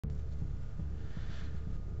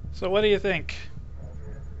So what do you think?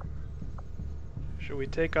 Should we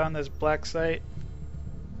take on this black site?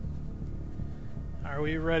 Are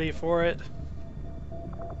we ready for it?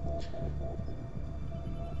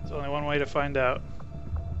 There's only one way to find out.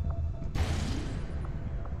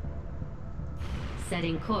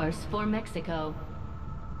 Setting course for Mexico.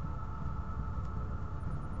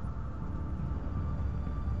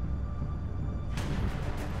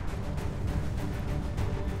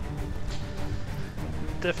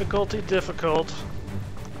 Difficulty difficult.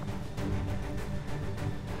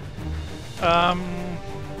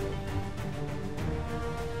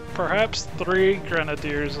 Perhaps 3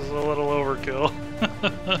 grenadiers is a little overkill.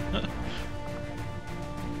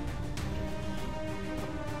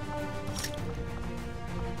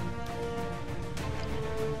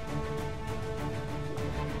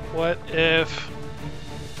 What if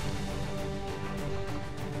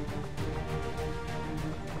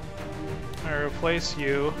I replace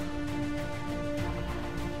you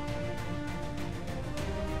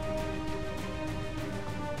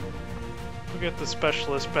get the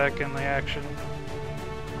specialist back in the action.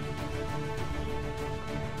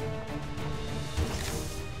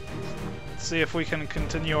 Let's see if we can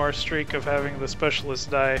continue our streak of having the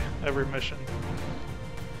specialist die every mission.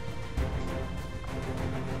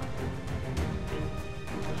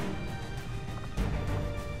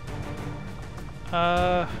 Do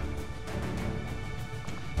I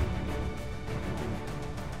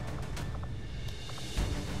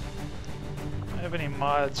have any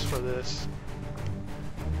mods for this?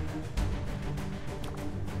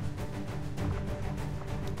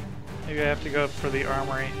 Maybe I have to go for the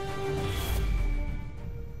armory.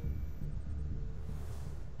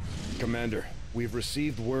 Commander, we've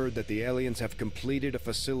received word that the aliens have completed a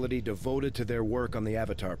facility devoted to their work on the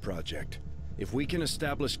Avatar project. If we can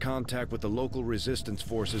establish contact with the local resistance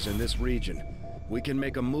forces in this region, we can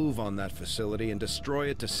make a move on that facility and destroy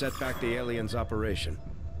it to set back the aliens' operation.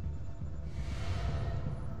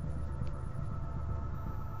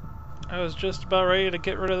 I was just about ready to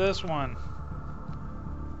get rid of this one.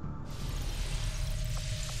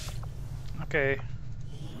 Okay.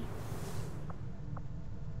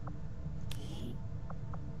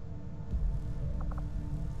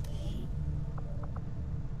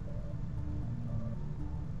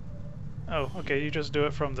 Oh, okay, you just do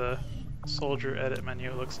it from the soldier edit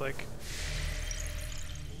menu, it looks like.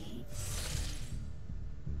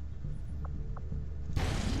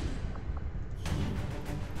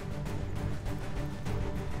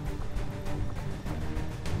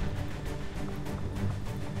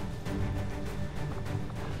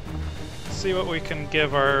 See what we can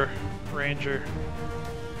give our ranger.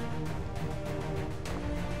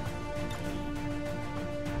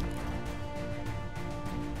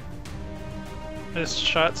 Missed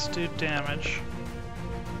shots do damage.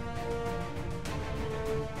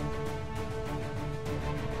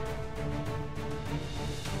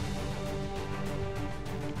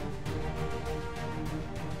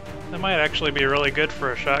 That might actually be really good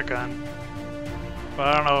for a shotgun, but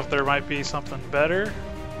I don't know if there might be something better.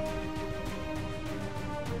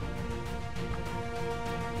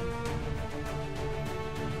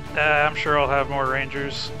 I'm sure I'll have more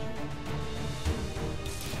rangers.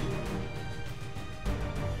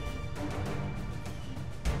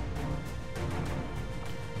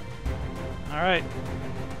 Alright,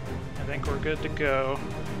 I think we're good to go.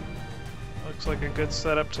 Looks like a good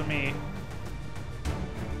setup to me.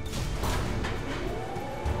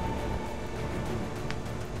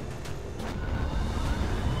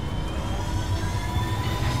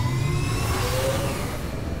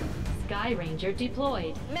 Sky Ranger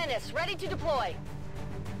deployed. Menace, ready to deploy.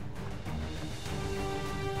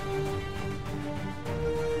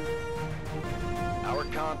 Our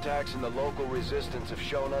contacts in the local resistance have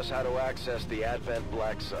shown us how to access the Advent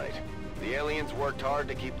Black Site. The aliens worked hard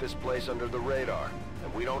to keep this place under the radar,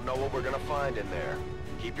 and we don't know what we're gonna find in there.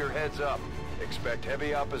 Keep your heads up. Expect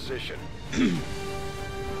heavy opposition.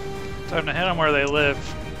 Time to hit them where they live.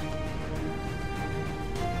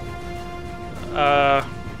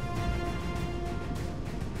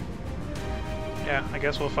 Yeah, I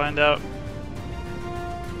guess we'll find out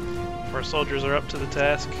if our soldiers are up to the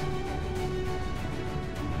task.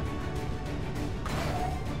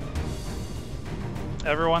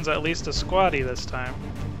 Everyone's at least a squatty this time.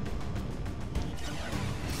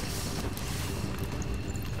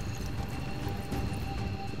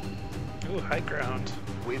 Ooh, high ground.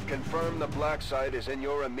 We've confirmed the Black Site is in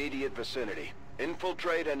your immediate vicinity.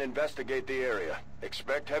 Infiltrate and investigate the area.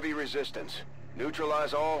 Expect heavy resistance.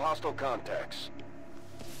 Neutralize all hostile contacts.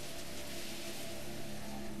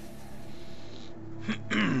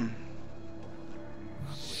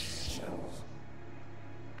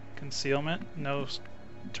 concealment, no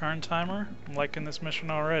turn timer. I'm liking this mission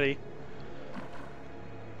already.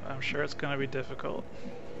 I'm sure it's going to be difficult.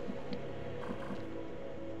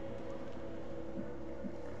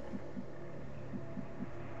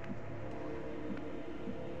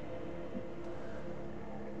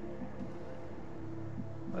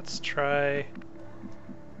 Let's try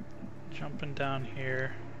jumping down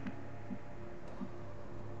here.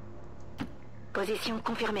 Position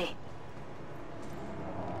confirmée.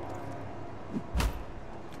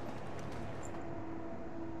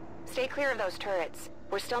 Stay clear of those turrets.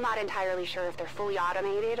 We're still not entirely sure if they're fully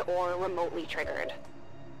automated or remotely triggered.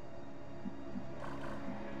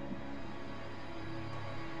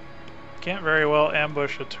 Can't very well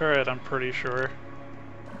ambush a turret, I'm pretty sure.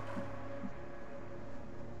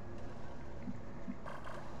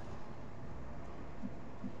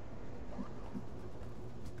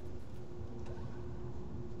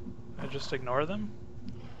 I just ignore them?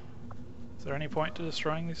 Is there any point to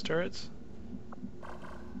destroying these turrets?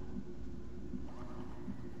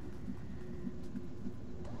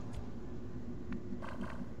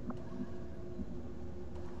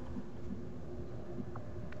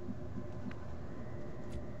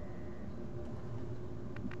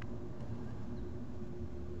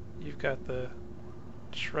 You've got the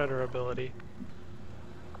shredder ability.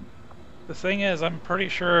 The thing is, I'm pretty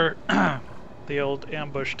sure the old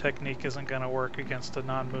ambush technique isn't going to work against a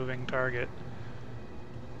non-moving target.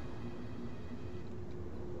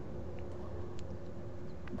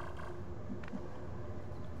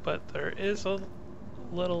 But there is a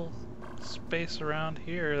little space around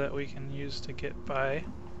here that we can use to get by.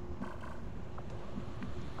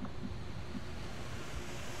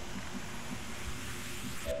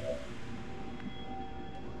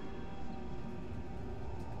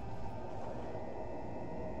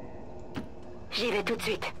 J'y vais tout de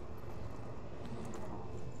suite.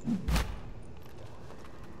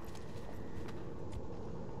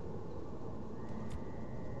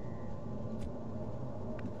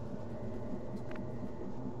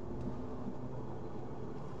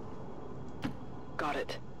 Got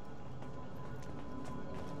it.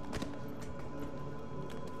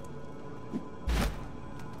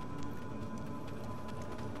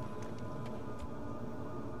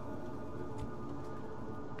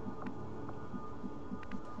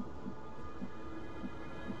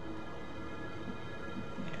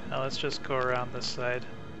 Now let's just go around this side.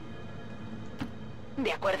 De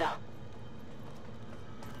acuerdo.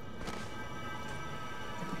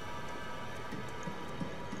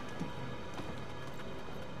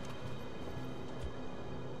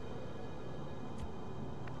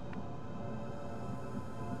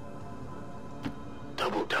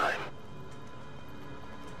 Double time.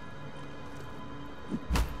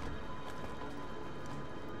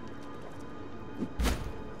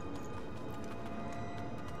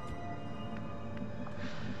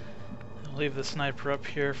 I'll leave the sniper up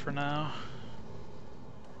here for now.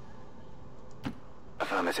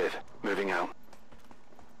 Affirmative. Moving out.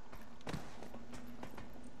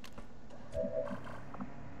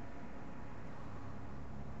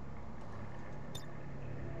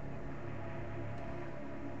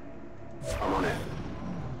 I'm on it.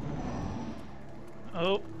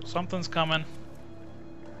 Oh, something's coming.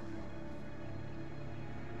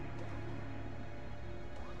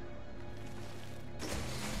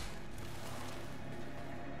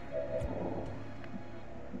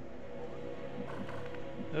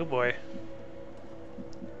 Oh boy.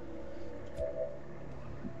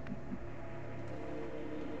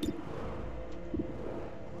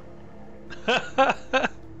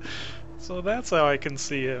 So that's how I can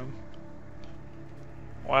see him.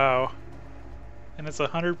 Wow. And it's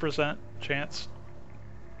 100% chance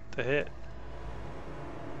to hit.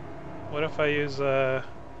 What if I use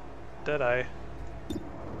Deadeye?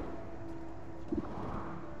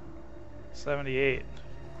 78.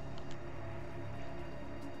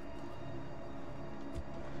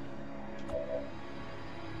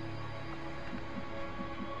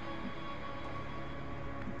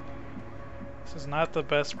 This is not the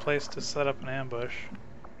best place to set up an ambush,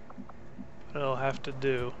 but it'll have to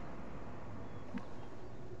do.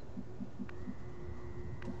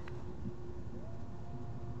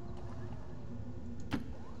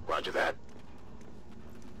 Roger that.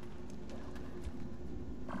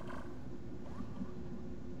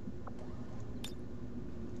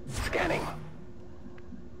 Scanning.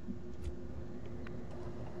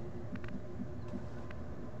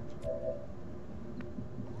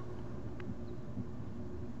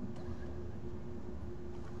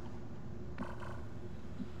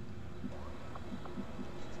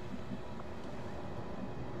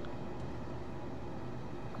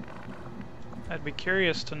 I'd be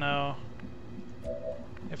curious to know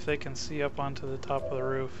if they can see up onto the top of the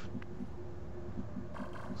roof.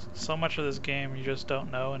 So much of this game you just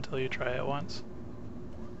don't know until you try it once.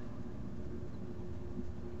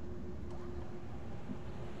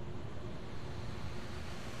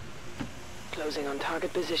 Closing on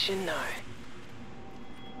target position now.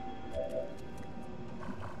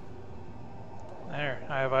 There,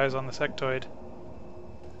 I have eyes on the sectoid.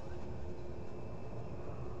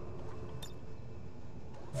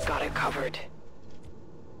 Got it covered.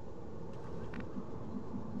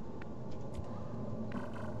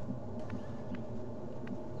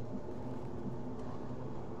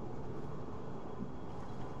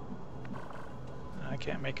 I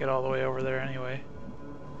can't make it all the way over there anyway.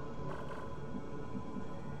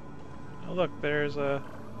 Oh look, there's a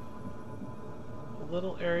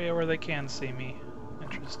little area where they can see me.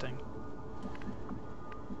 Interesting.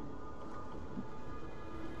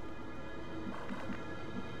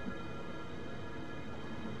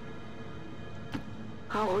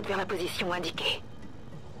 En route vers la position indiquée.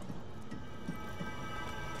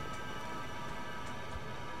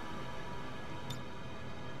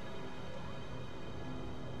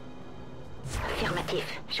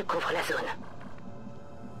 Affirmatif, je couvre la zone.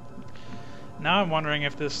 Now I'm wondering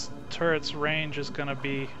if this turret's range is gonna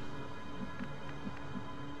be...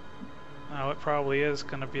 Oh, it probably is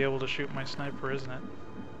gonna be able to shoot my sniper, isn't it?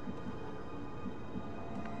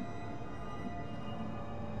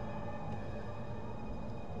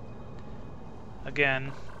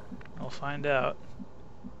 Again, I'll find out.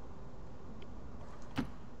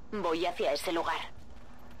 Voy hacia ese lugar.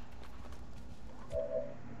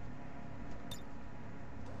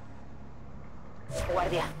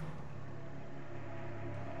 Guardia.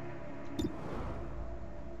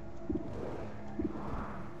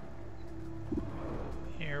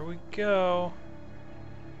 Here we go.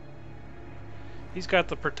 He's got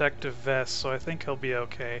the protective vest, so I think he'll be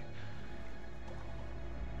okay.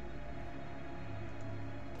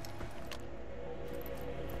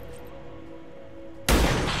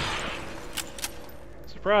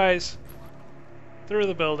 Surprise! Through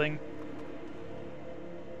the building.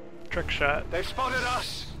 Trick shot. They've spotted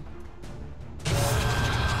us!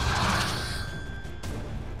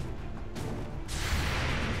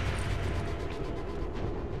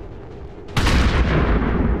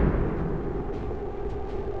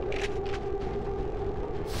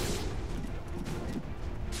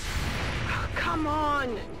 Come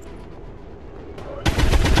on!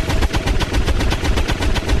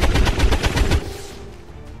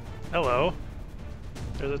 Hello.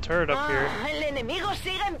 There's a turret up here. El enemigo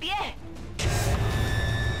sigue en pie.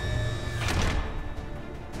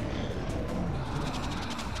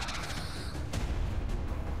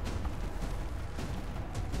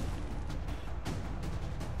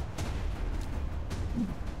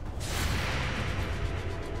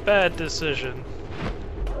 Bad decision.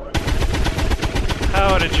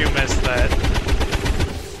 How did you miss that?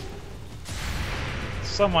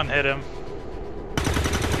 Someone hit him.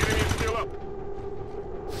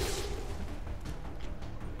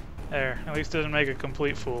 There, at least didn't make a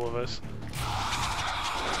complete fool of us.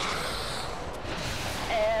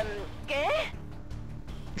 ¿Qué?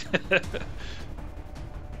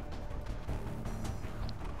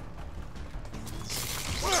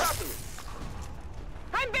 What happened?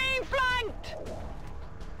 I'm being flanked!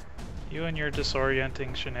 You and your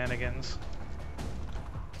disorienting shenanigans.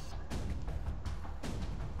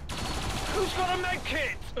 Who's got a med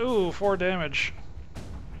kit? Ooh, 4 damage.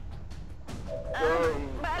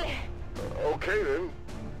 Vale. Okay then.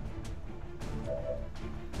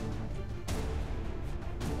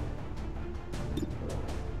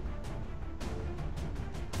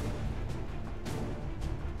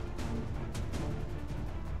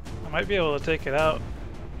 I might be able to take it out.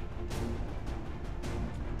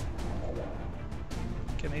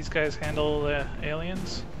 Can these guys handle the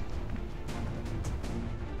aliens?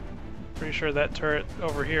 Pretty sure that turret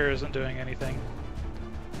over here isn't doing anything.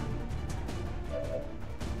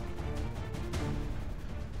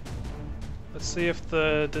 Let's see if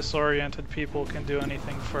the disoriented people can do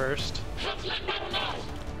anything first.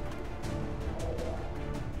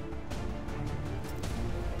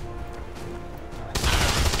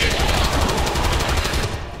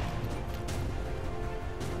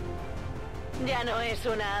 Ya no es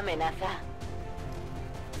una amenaza.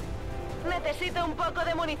 Necesito un poco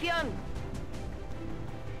de munición.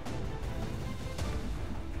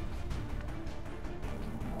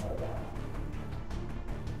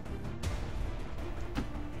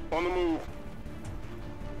 On the move.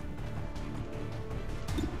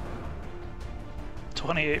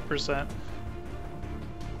 28%.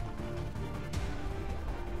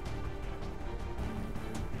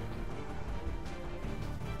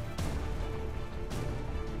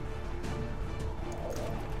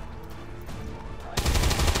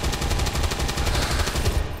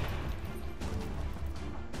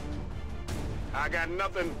 got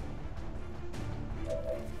nothing.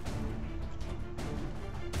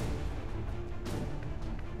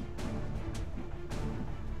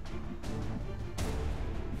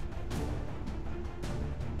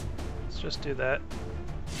 Let's just do that.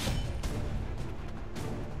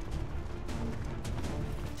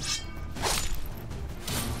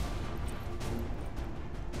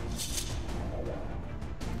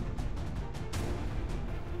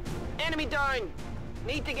 Enemy down.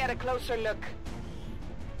 Need to get a closer look.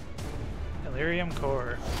 Delirium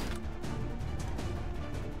core.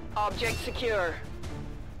 Object secure.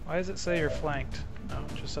 Why does it say you're flanked? No,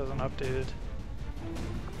 it just hasn't updated.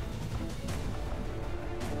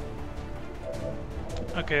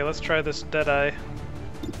 Okay, let's try this Deadeye.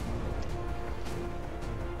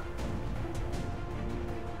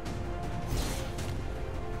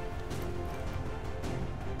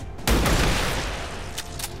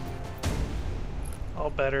 All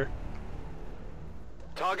better.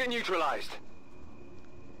 Target neutralized.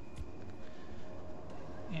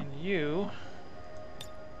 And you...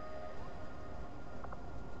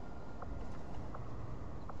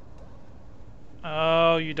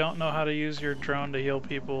 Oh, you don't know how to use your drone to heal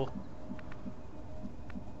people.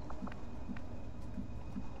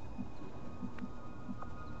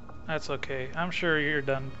 That's okay. I'm sure you're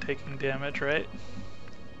done taking damage, right?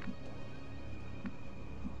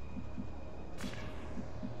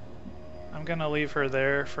 I'm gonna leave her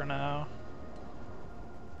there for now.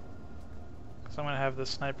 So I'm gonna have the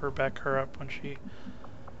sniper back her up when she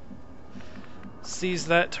sees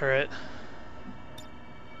that turret.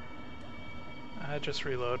 Just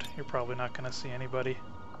reload. You're probably not gonna see anybody.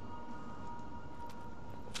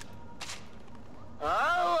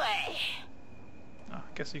 Oh, Oh, I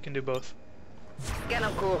guess you can do both. get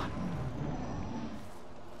him cool.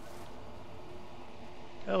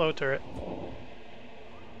 Hello, turret.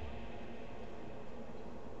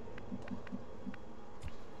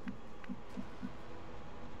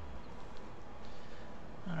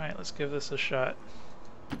 Alright, let's give this a shot.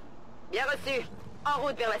 Bien reçu. En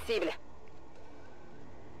route vers la cible.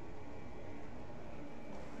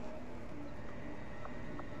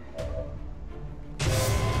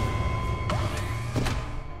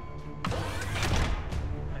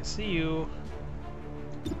 I see you.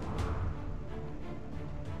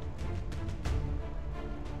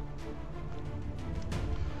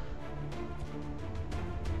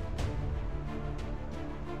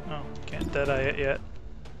 Oh, can't deadeye it yet.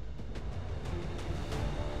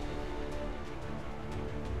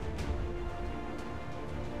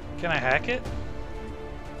 Can I hack it?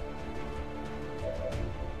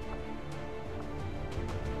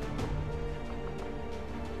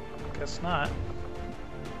 Guess not.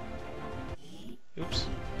 Oops.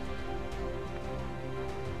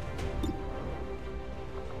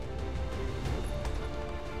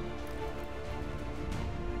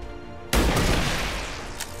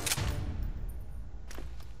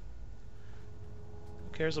 Who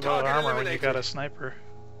cares about Target armor when you got eliminated. a sniper?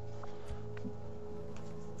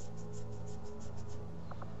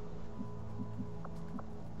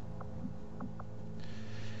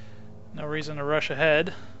 No reason to rush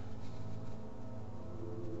ahead.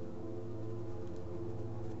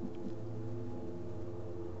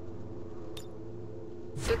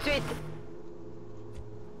 Tout de suite.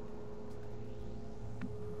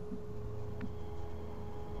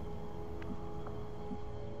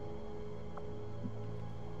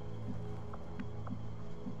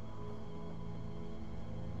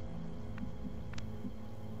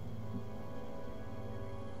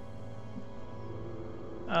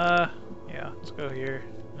 Yeah, let's go here.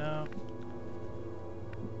 No.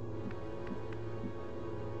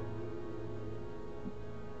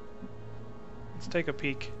 Let's take a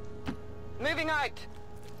peek. Moving out.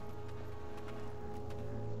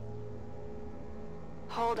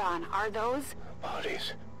 Hold on, are those?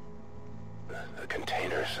 Bodies. The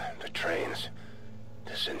containers, the trains.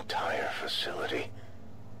 This entire facility.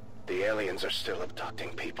 The aliens are still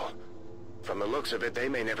abducting people. From the looks of it, they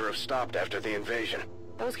may never have stopped after the invasion.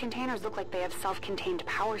 Those containers look like they have self-contained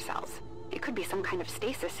power cells. It could be some kind of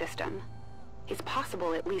stasis system. It's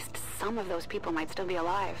possible at least some of those people might still be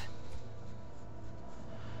alive.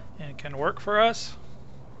 And it can work for us?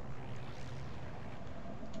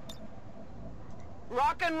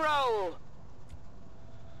 Rock and roll.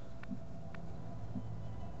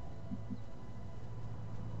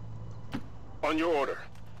 On your order.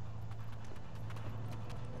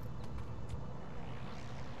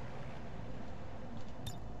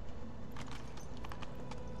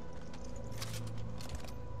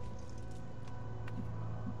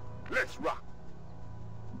 Let's rock.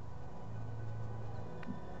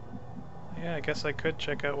 Yeah, I I guess I could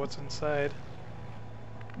check out what's inside.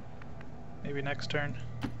 Maybe next turn.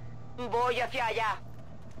 Voy hacia allá.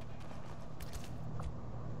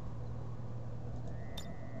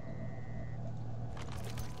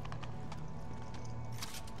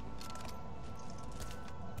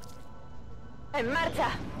 En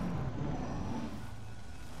marcha.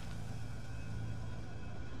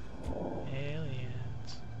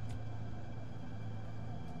 Aliens.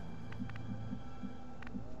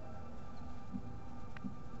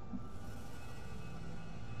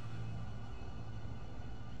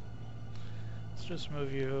 Let's just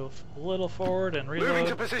move you a little forward and reload. Moving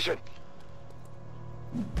to position.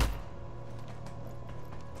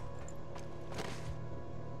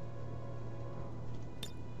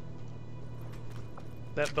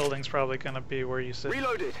 That building's probably going to be where you sit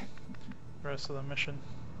Reloaded. the rest of the mission.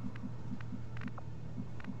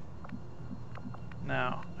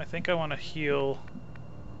 Now, I think I want to heal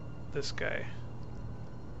this guy.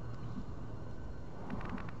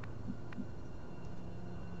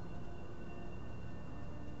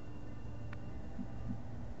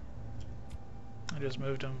 I just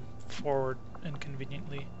moved him forward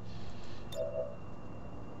inconveniently.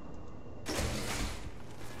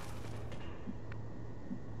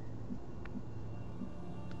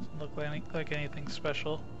 Doesn't look like anything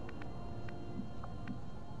special.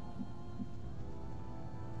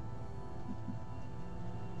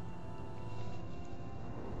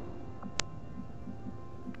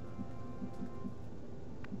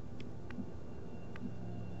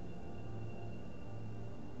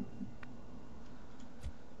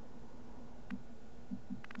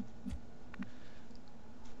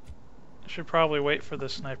 Should probably wait for the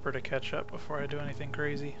sniper to catch up before I do anything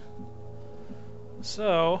crazy.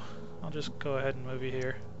 So, I'll just go ahead and move you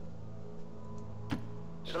here.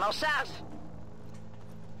 Je m'en charge.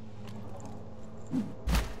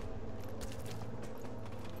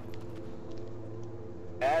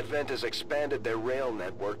 Advent has expanded their rail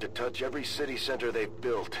network to touch every city center they've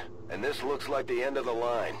built, and this looks like the end of the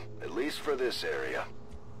line, at least for this area.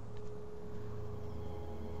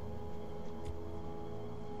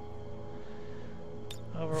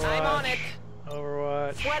 Overwatch. I'm on it.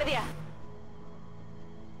 Overwatch. Guardia.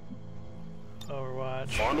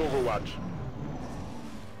 Overwatch. On Overwatch.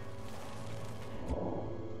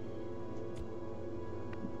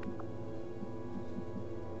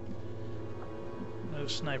 No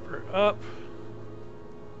sniper up.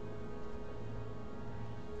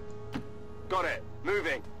 Got it.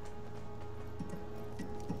 Moving.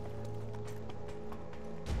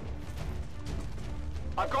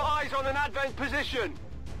 I've got eyes on an Advent position.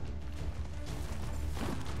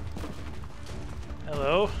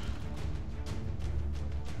 Hello.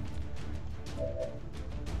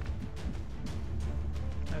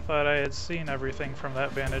 I thought I had seen everything from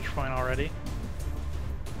that vantage point already.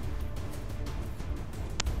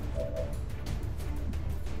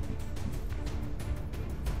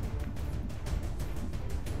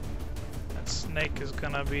 That snake is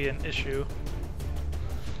gonna be an issue.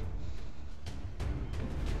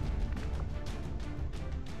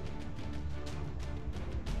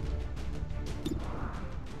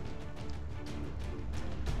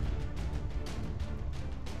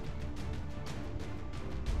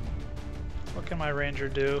 What can my ranger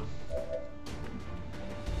do?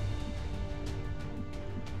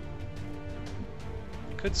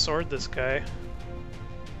 I could sword this guy.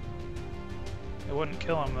 It wouldn't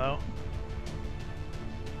kill him though.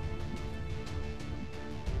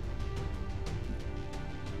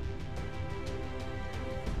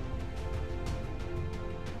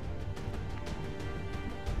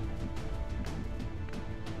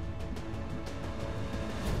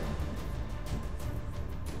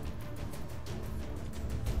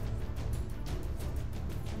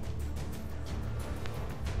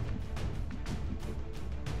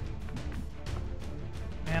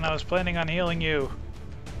 Man, I was planning on healing you.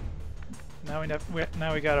 Now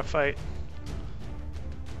we gotta fight.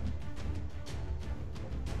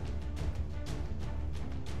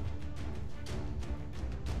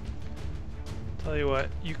 Tell you what,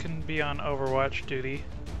 you can be on Overwatch duty.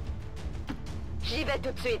 J'y vais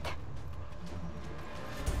tout de suite.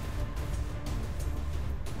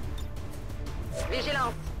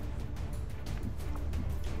 Vigilance.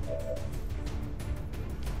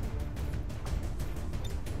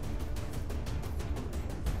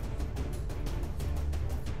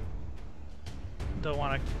 Don't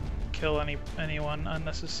want to kill anyone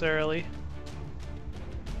unnecessarily.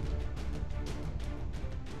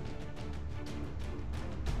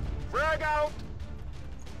 Frag out!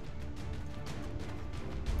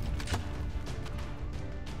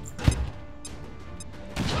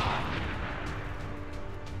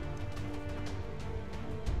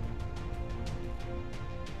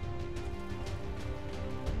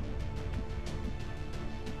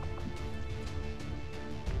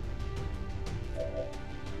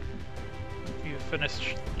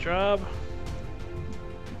 finish the job.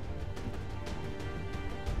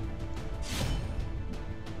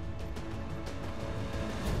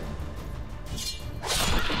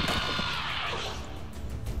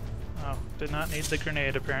 Oh, did not need the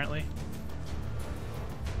grenade apparently.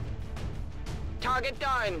 Target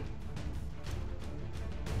down.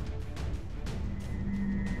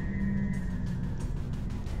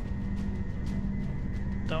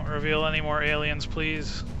 Don't reveal any more aliens,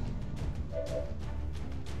 please.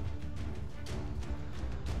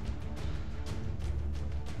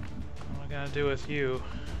 What am I gonna do with you?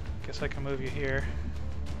 Guess I can move you here.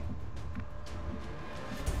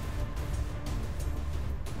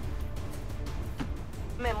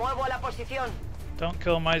 Me muevo a la posición. Don't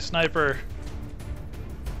kill my sniper.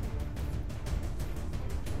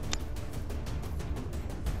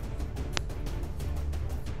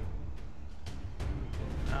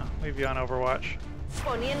 No, leave you on Overwatch.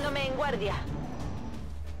 Poniéndome en guardia.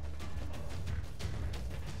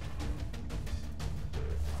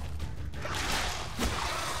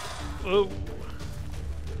 Ooh.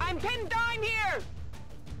 I'm pinned down here.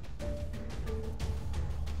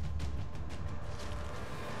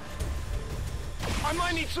 I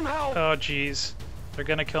might need some help. Oh jeez. They're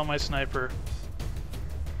gonna kill my sniper.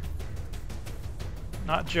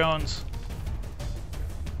 Not Jones.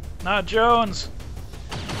 Not Jones!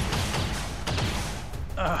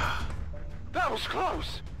 Ugh. That was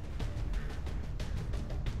close.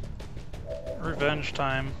 Revenge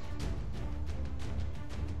time.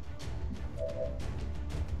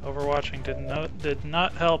 Overwatching did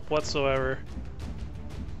not help whatsoever.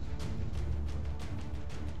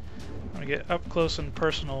 I'm gonna get up close and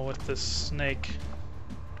personal with this snake.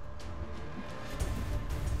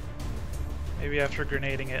 Maybe after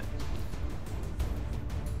grenading it.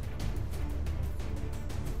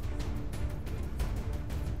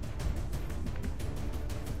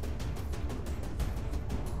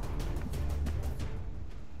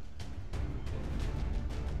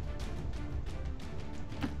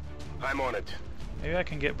 I'm on it. Maybe I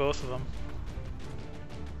can get both of them.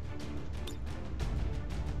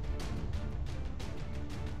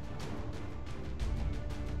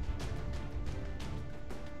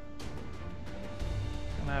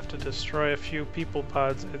 Gonna have to destroy a few people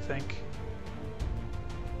pods, I think.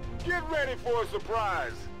 Get ready for a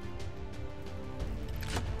surprise.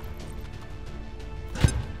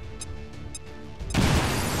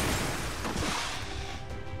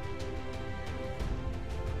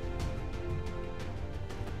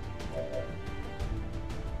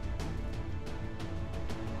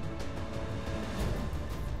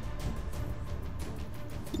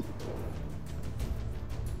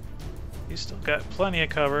 He's still got plenty of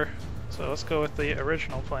cover, so let's go with the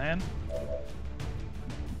original plan.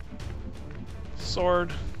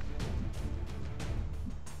 Sword.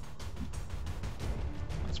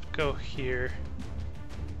 Let's go here.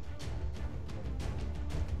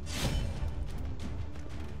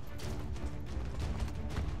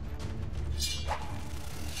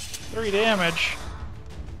 Three damage.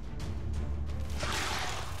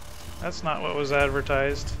 That's not what was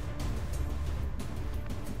advertised.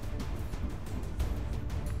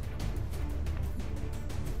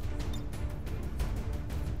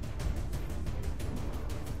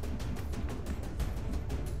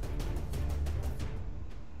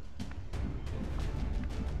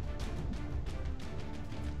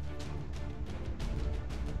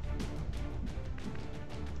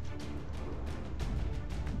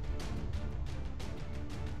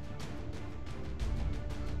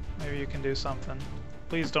 Maybe you can do something.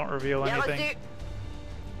 Please don't reveal Yeah, let's anything.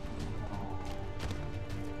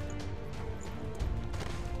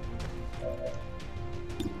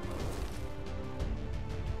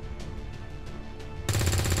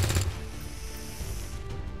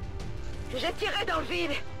 do. J'ai tiré dans le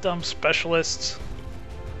vide. Dumb specialists.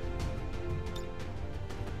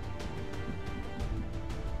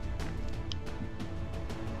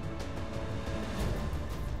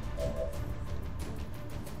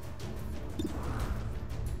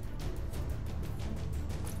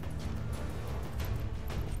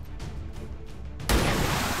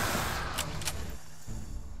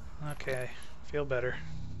 Okay, feel better.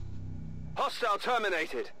 Hostile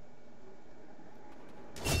terminated.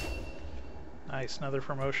 Nice, another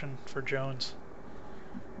promotion for Jones.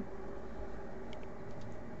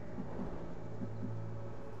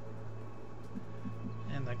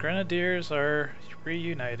 And the Grenadiers are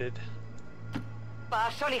reunited.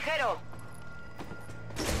 Paso ligero.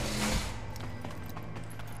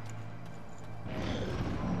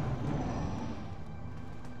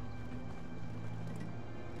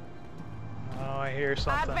 Oh, I I hear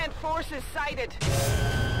something. Advent forces sighted.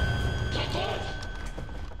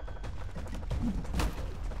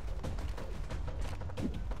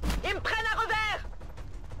 Ils me prennent à revers.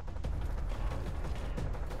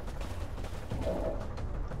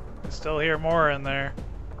 I still hear more in there.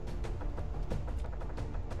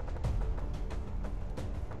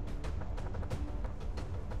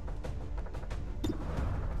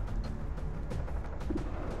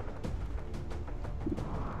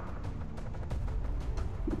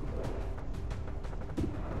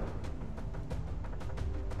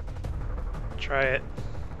 Try it.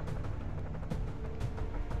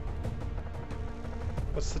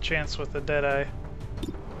 What's the chance with the Deadeye?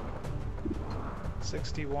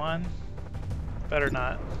 61? Better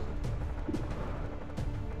not.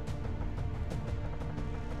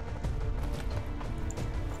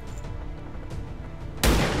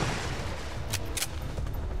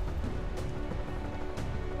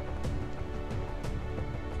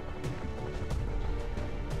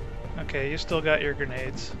 Okay, you still got your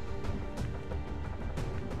grenades.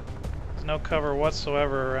 There's no cover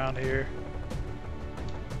whatsoever around here.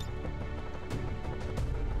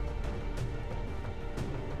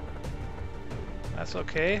 That's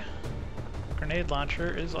okay. Grenade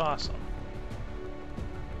launcher is awesome.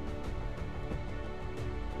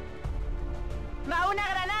 Va una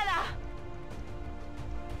granada.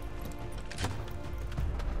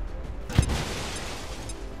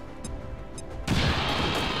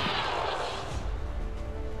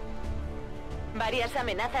 Varias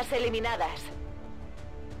amenazas eliminadas.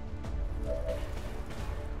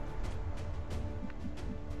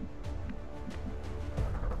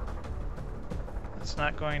 It's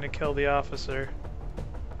not going to kill the officer.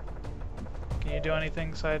 Can you do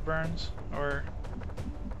anything, Sideburns? Or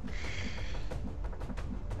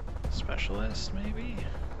specialist, maybe?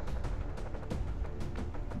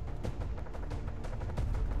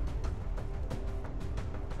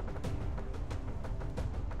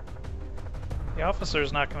 The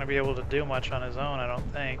officer's not going to be able to do much on his own, I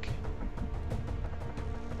don't think.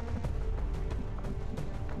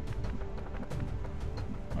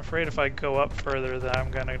 I'm afraid if I go up further that I'm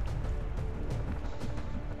going to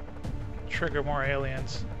trigger more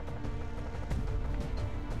aliens.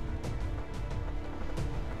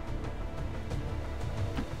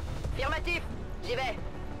 Affirmatif, j'y vais.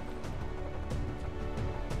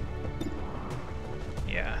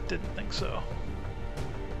 Yeah, didn't think so.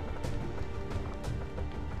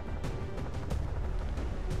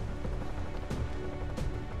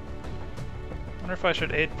 Wonder if I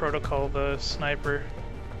should aid protocol the sniper.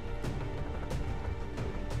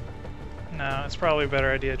 No, it's probably a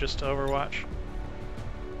better idea just to overwatch.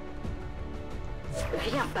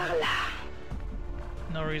 Viens par là.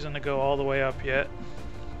 No reason to go all the way up yet.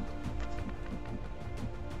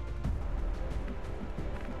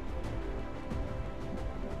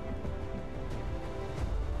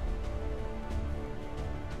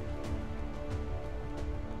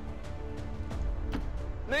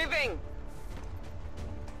 Moving.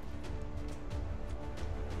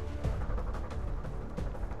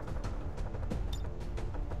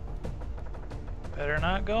 Better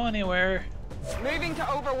not go anywhere. Moving to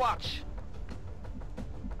Overwatch.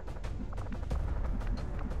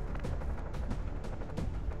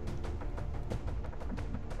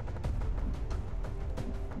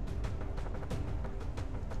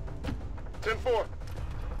 Ten-4.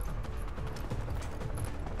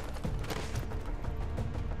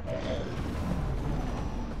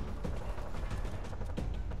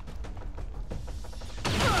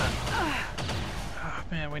 Oh,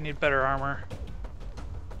 man, we need better armor.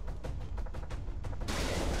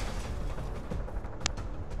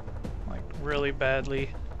 Like, really badly.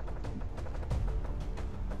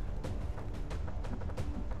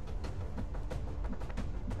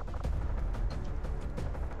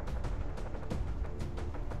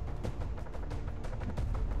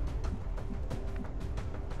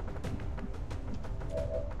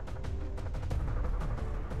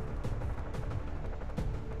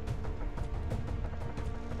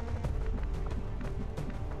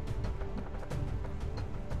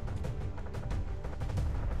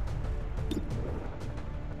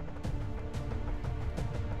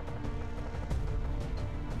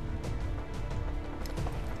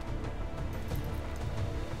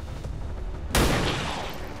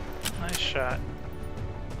 Nice shot.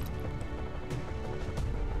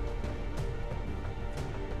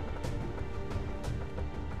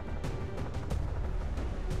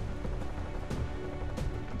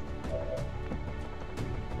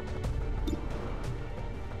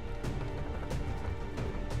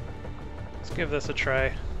 Let's give this a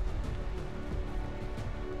try.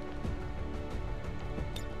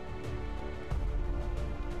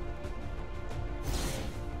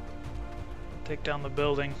 Take down the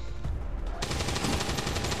building.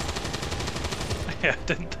 Yeah, I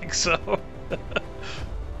didn't think so. The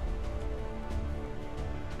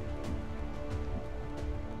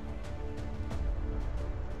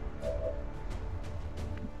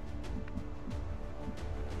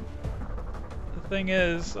thing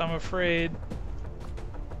is, I'm afraid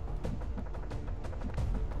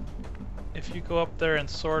if you go up there and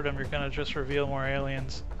sort them, you're gonna just reveal more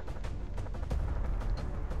aliens.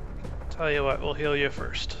 Tell you what, we'll heal you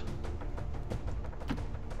first.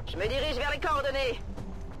 Je me dirige vers les coordonnées.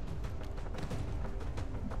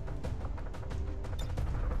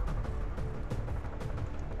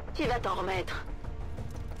 Tu vas t'en remettre.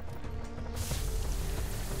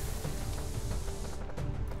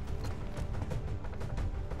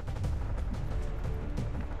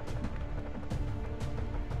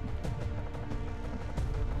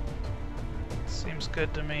 Seems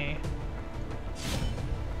good to me.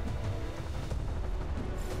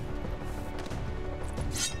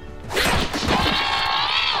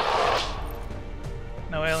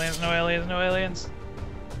 No aliens, no aliens, no aliens.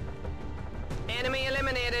 Enemy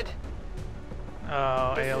eliminated.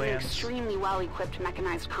 Oh, This aliens. is an extremely well-equipped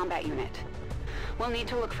mechanized combat unit. We'll need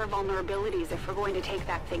to look for vulnerabilities if we're going to take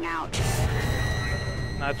that thing out.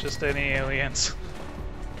 Not just any aliens.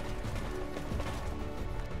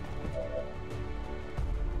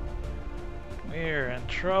 We're in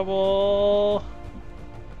trouble.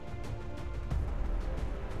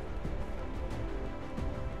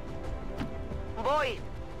 Voy.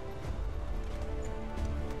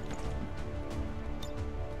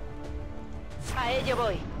 A ello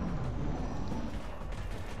voy.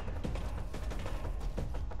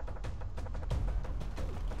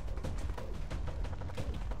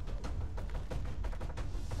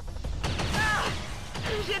 Ah!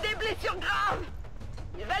 J'ai des blessures graves.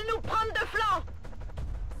 Ils veulent nous prendre de flanc.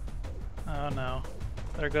 Oh no.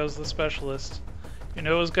 There goes the specialist. You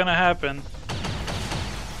knew it was gonna happen.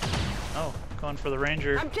 Oh, going for the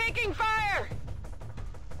ranger. I'm taking fire.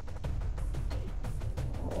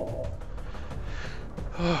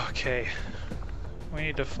 Okay. We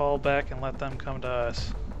need to fall back and let them come to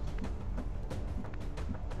us.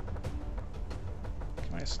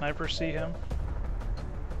 Can my sniper see him?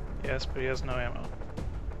 Yes, but he has no ammo.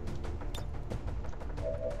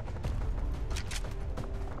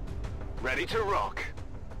 Ready to rock.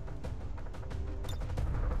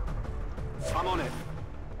 I'm on it.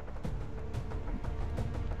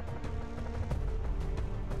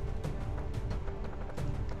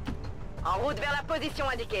 En route vers la position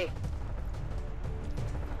indiquée.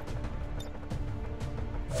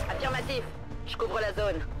 Affirmatif. Je couvre la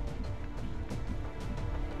zone.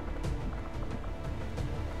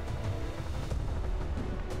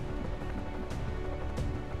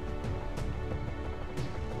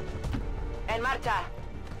 En marcha.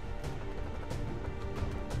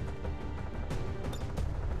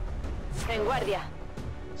 En guardia.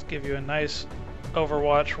 Let's give you a nice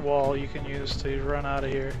Overwatch wall you can use to run out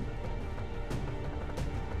of here.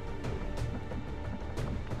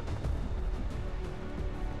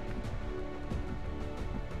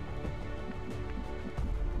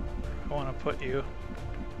 I want to put you.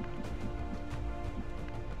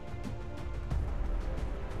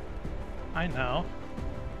 I know.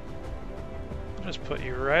 I'll just put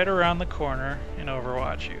you right around the corner and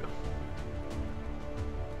overwatch you.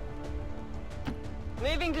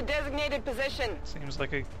 Moving to designated position. Seems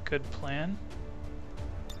like a good plan.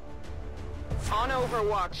 On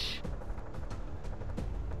Overwatch.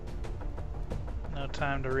 No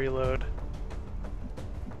time to reload.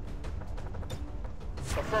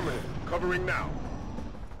 Affirmative. Covering now.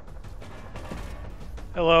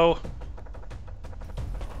 Hello.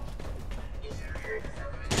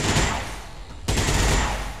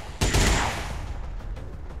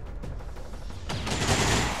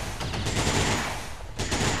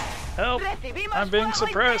 Help! Recibimos I'm being fuego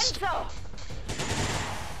suppressed. intenso.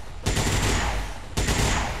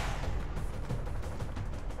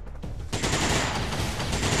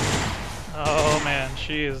 Oh man,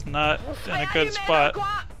 she is not in a good Soyez spot. quoi?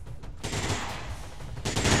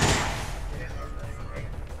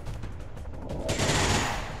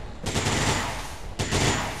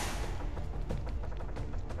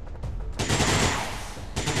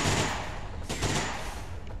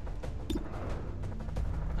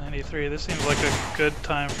 This seems like a good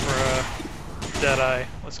time for a Deadeye.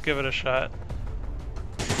 Let's give it a shot.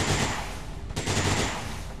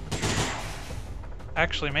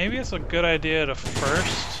 Actually, maybe it's a good idea to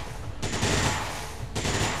first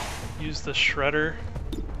use the shredder.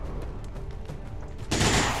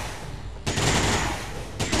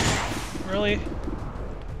 Really?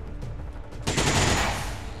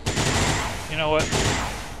 know what?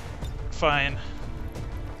 Fine.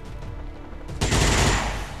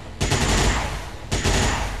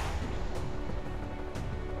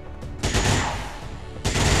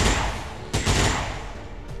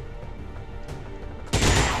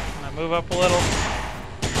 Can I move up a little?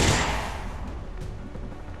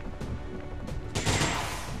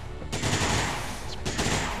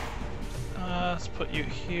 Let's put you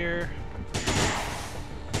here.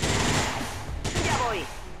 Ya voy.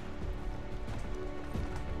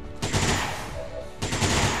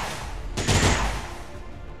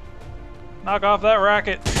 Knock off that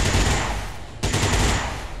racket.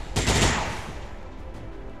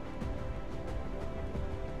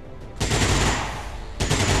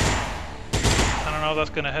 I don't know if that's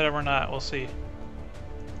gonna hit him or not. We'll see.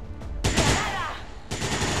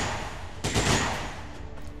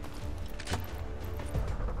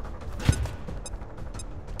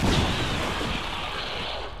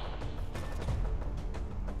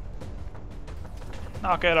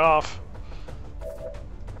 Knock it off.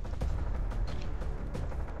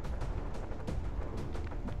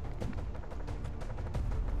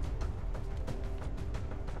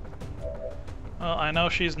 Well, I know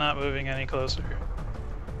she's not moving any closer.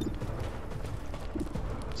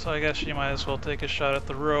 So I guess she might as well take a shot at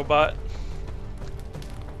the robot.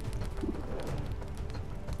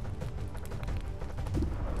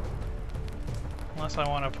 Unless I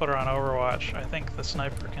want to put her on Overwatch. I think the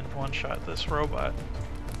sniper can one-shot this robot.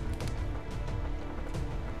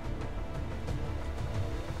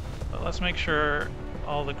 But let's make sure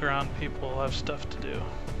all the ground people have stuff to do.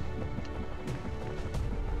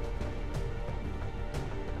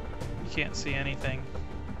 You can't see anything.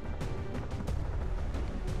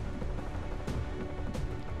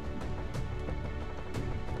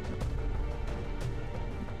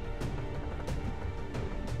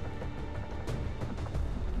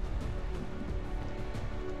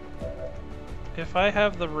 If I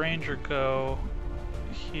have the ranger go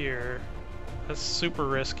here, that's super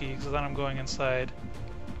risky because then I'm going inside.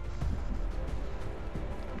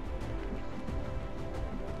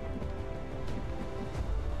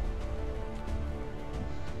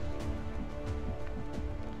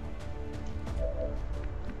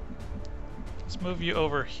 Let's move you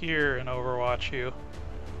over here and overwatch you.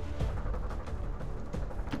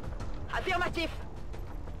 Affirmatif.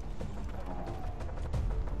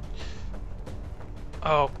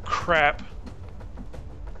 Oh crap.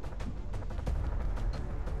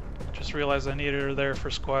 Just realized I needed her there for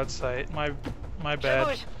squad sight. My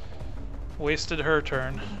bad. Wasted her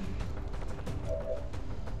turn.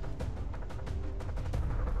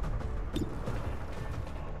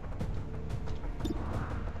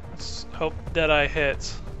 Let's hope Deadeye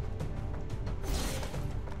hits.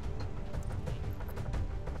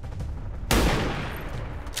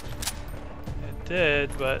 It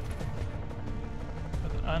did, but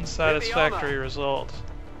unsatisfactory result.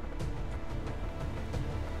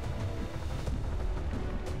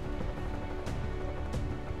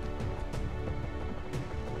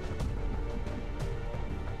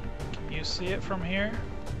 Can you see it from here?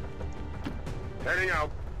 Heading out.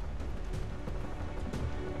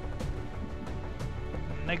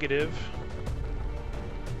 Negative.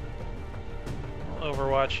 I'll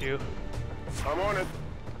overwatch you. I'm on it.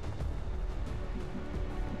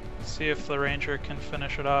 See if the ranger can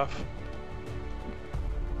finish it off.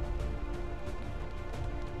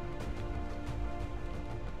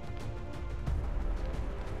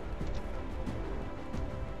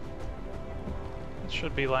 It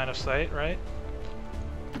should be line of sight, right?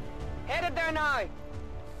 Headed there now.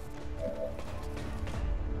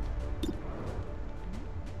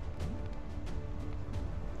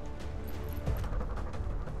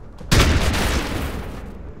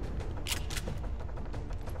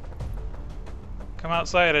 Come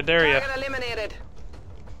outside, I dare ya. Target eliminated.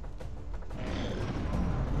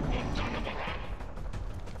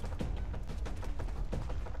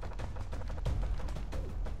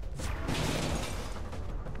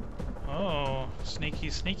 Oh, sneaky,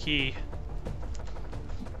 sneaky.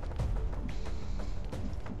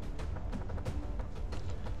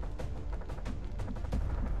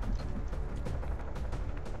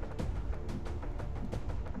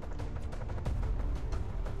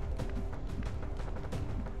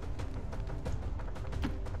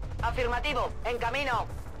 Afirmativo. En camino.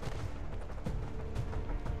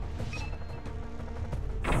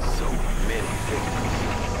 So many victims,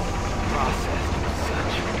 processed with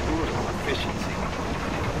such brutal efficiency.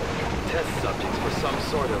 Test subjects for some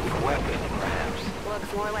sort of weapon, perhaps.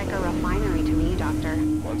 Looks more like a refinery to me, Doctor.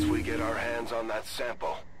 Once we get our hands on that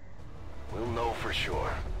sample, we'll know for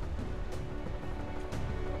sure.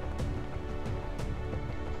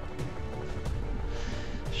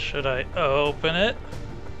 Should I open it?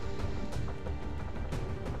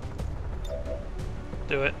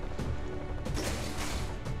 Do it.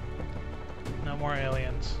 No more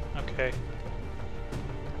aliens. Okay.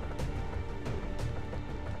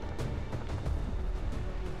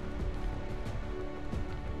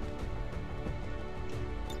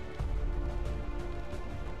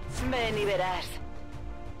 Ven y verás.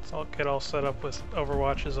 So I'll get all set up with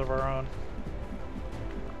overwatches of our own.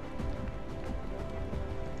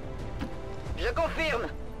 Je confirme.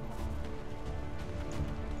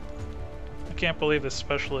 I can't believe this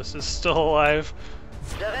specialist is still alive.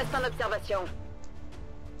 Je reste en observation.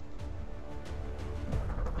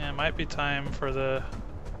 Yeah, it might be time for the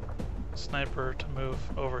sniper to move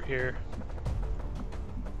over here.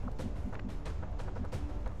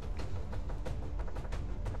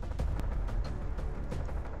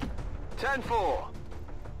 Ten-4.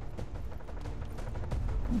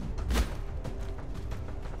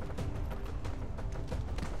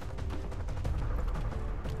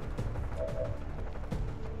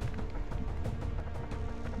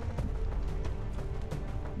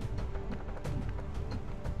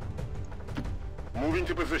 Moving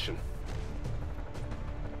to position.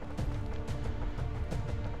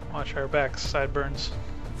 Watch our backs, sideburns.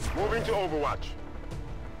 Moving to Overwatch.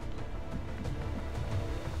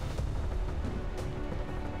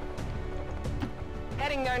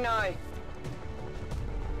 Heading there now.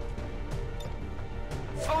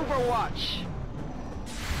 Overwatch.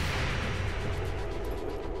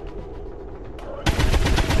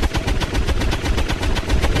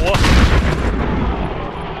 What?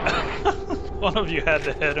 One of you had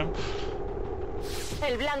to hit him.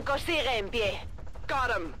 El blanco sigue en pie.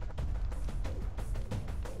 Got him.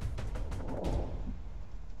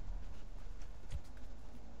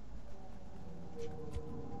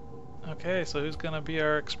 Okay, so who's gonna be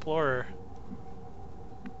our explorer?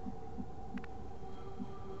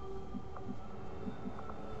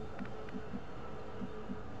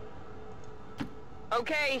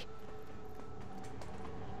 Okay.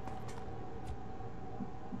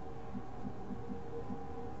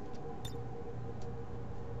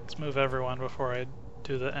 Let's move everyone before I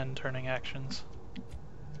do the end turning actions.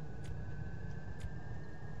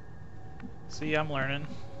 See, I'm learning.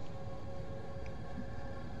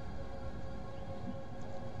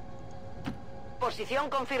 Posición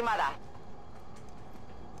confirmada.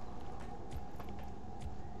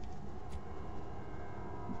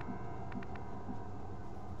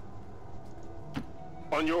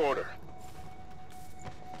 On your order.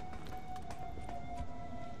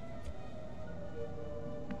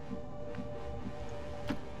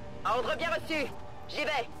 Ordre bien reçu. J'y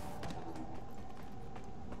vais.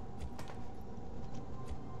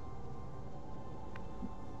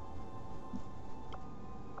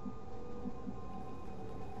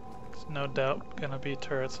 There's no doubt gonna be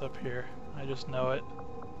turrets up here. I just know it.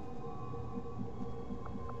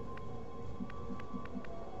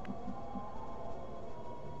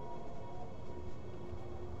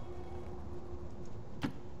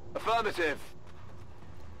 Affirmative.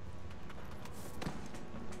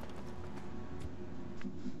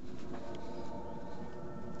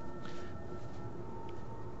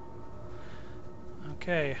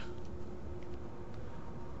 Okay.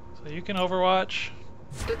 So you can overwatch.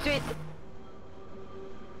 Tout de suite.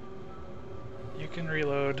 You can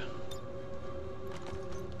reload.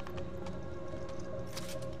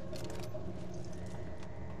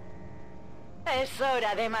 Es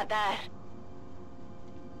hora de matar.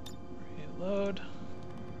 Reload.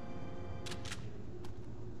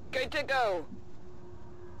 Good to go.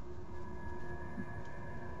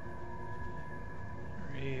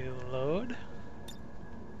 Reload.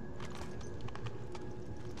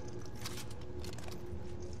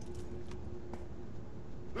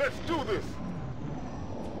 Let's do this.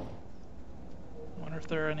 I wonder if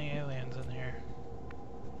there are any aliens in here.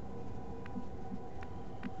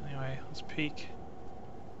 Anyway, let's peek.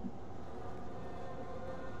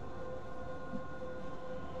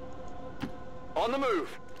 On the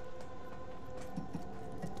move.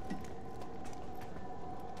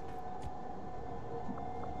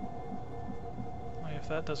 Well, if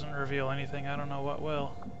that doesn't reveal anything, I don't know what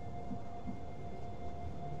will.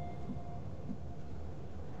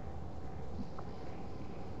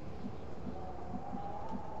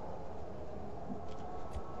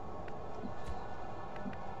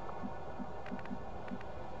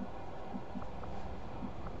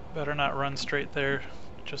 Better not run straight there,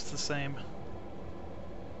 just the same.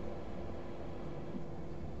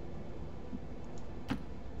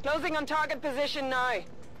 Closing on target position now.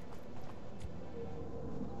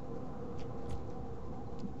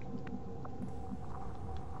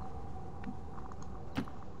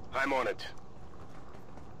 I'm on it.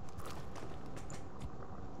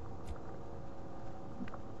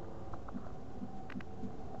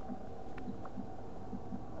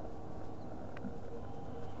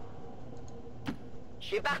 Je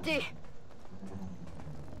suis parti.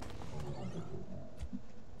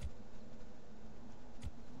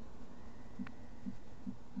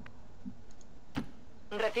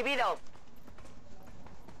 Recibido.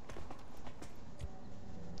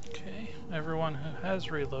 Okay, everyone who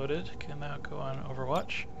has reloaded can now go on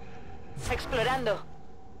Overwatch. Explorando.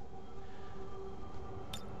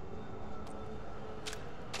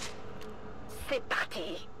 C'est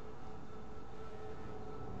parti.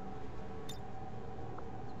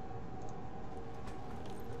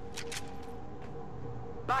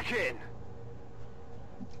 Back in.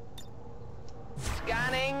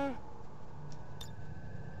 Scanning.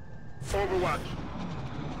 Overwatch.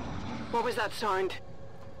 What was that sound?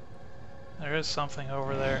 There is something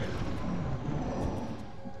over there.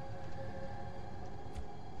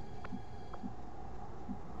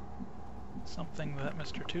 Something that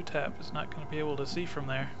Mr. Two-Tap is not going to be able to see from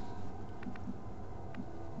there.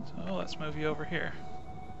 So let's move you over here.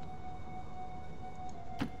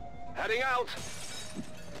 Heading out.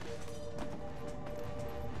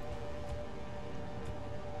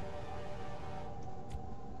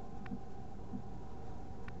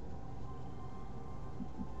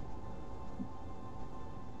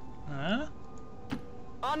 Huh?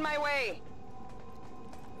 On my way.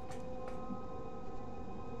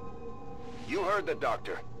 You heard the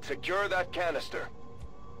doctor. Secure that canister.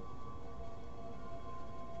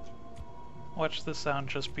 Watch the sound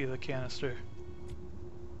just be the canister.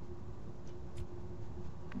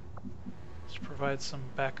 Let's provide some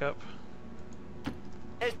backup.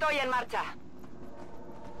 Estoy en marcha.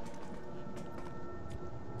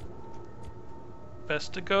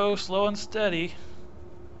 Best to go slow and steady.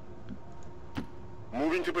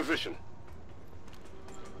 Moving to position.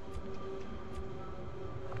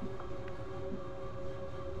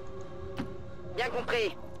 Bien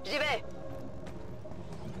compris. J'y vais.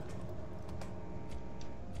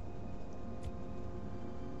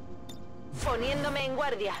 Poniéndome en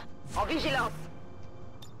guardia. En vigilance.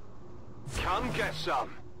 Come get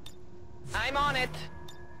some. I'm on it.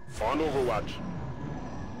 On Overwatch.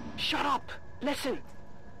 Shut up. Listen.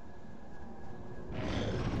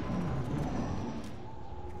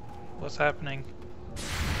 What's happening?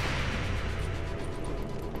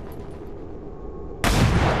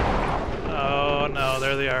 Oh no,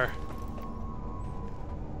 there they are.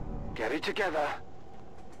 Get it together.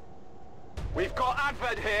 We've got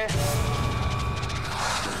Advent here.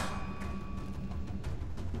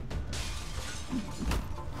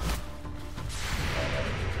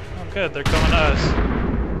 Oh good, they're coming to us.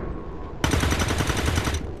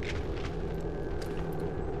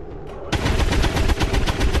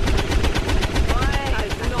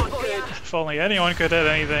 If only anyone could hit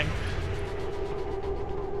anything.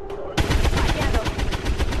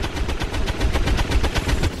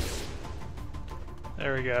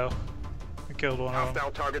 There we go. We killed one of them.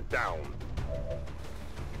 Hostile target down.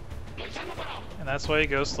 And that's why you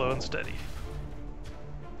go slow and steady.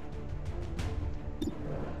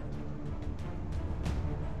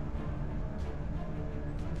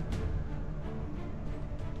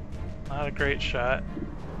 Not a great shot.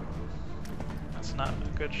 That's not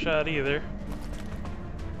a good shot either.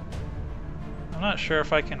 I'm not sure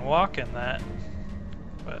if I can walk in that,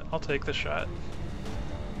 but I'll take the shot.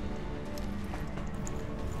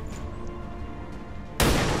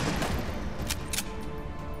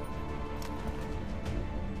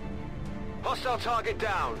 Hostile target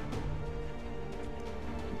down.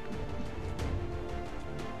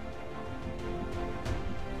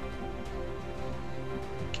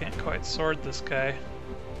 Can't quite sword this guy.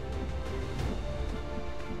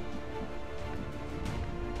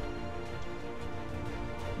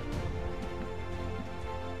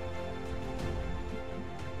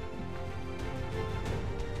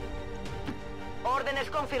 Órdenes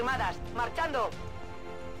confirmadas. Marchando.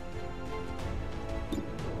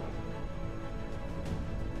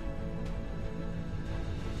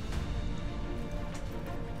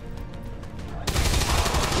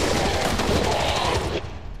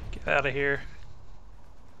 Get out of here.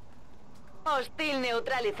 Hostil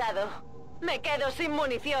neutralizado. Me quedo sin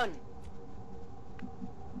munición.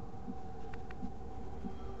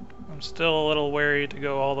 I'm still a little wary to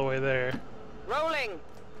go all the way there. Rolling.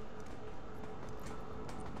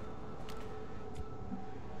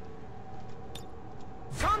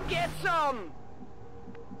 Come get some.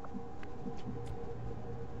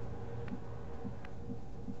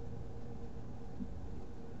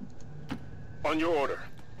 On your order.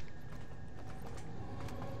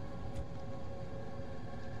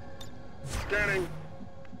 Scanning.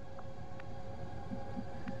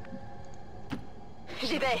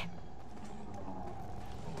 J'y vais.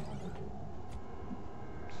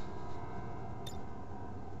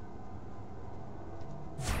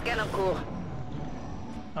 Scan en cours.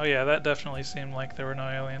 Oh yeah, that definitely seemed like there were no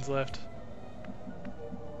aliens left.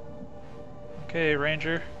 Okay,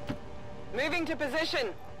 Ranger. Moving to position.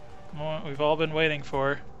 What we've all been waiting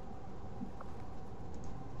for.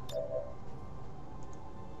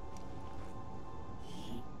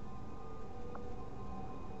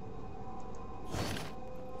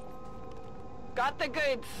 Got the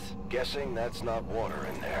goods. Guessing that's not water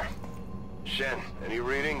in there. Shen, any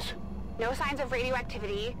readings? No signs of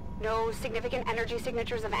radioactivity, no significant energy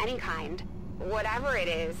signatures of any kind. Whatever it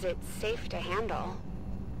is, it's safe to handle.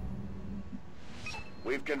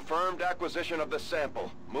 We've confirmed acquisition of the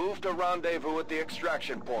sample. Move to rendezvous at the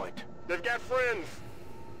extraction point. They've got friends.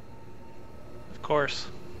 Of course.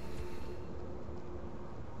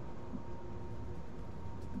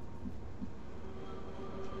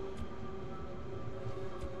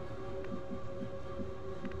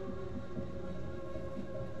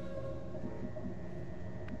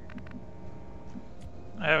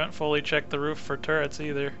 I haven't fully checked the roof for turrets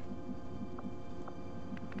either.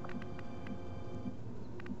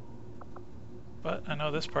 But I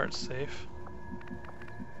know this part's safe.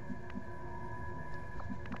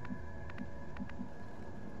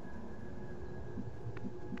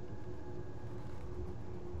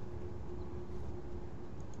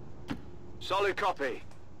 Solid copy.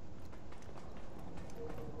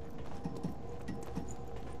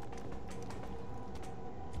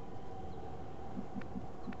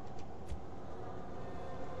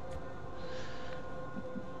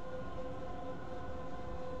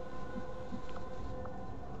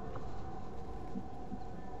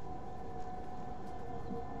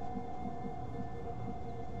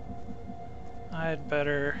 I'd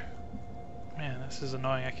better... Man, this is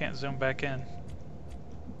annoying. I can't zoom back in.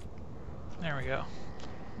 There we go.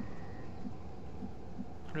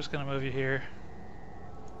 I'm just gonna move you here.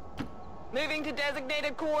 Moving to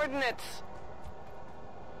designated coordinates.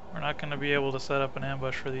 We're not gonna be able to set up an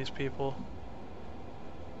ambush for these people.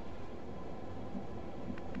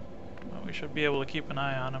 But we should be able to keep an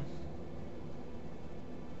eye on them.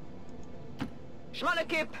 Je m'en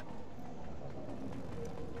occupe.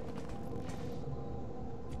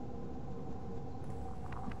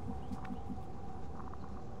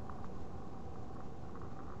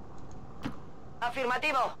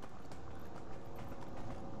 Afirmativo.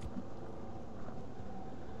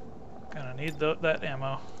 Gonna need that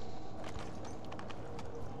ammo.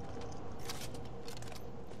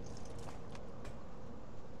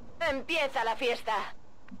 Empieza la fiesta.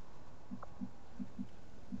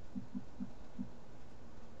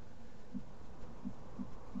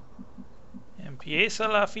 Empieza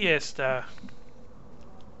la fiesta.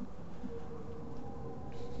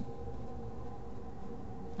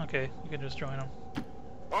 Okay, you can just join them.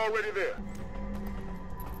 Already there.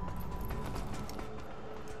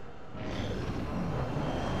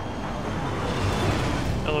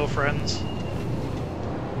 Hello, friends.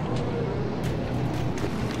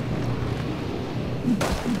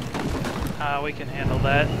 We can handle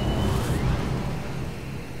that.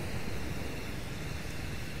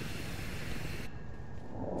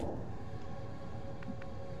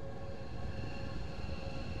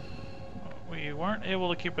 We weren't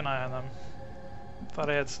able to keep an eye on them.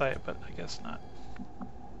 Thought I had sight, but I guess not.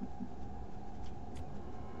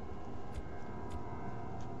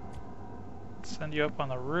 Send you up on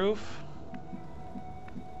the roof.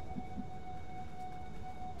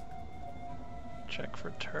 Check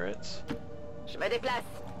for turrets. Je me déplace.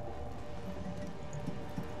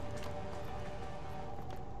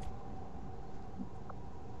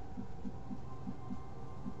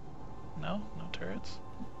 No? No turrets?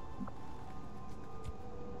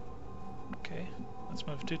 Okay, let's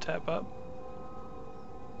move 2-tap up.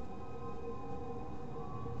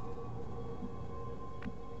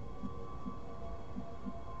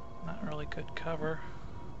 Not really good cover,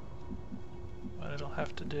 but it'll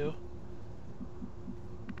have to do.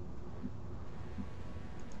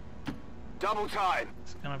 Double time.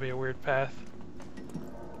 It's gonna be a weird path.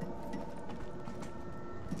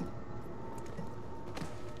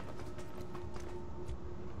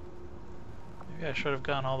 Maybe I should have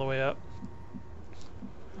gone all the way up.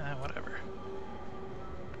 Whatever.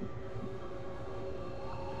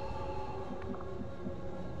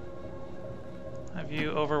 Have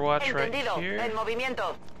you Overwatch right Entendido. here? En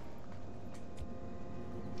movimiento.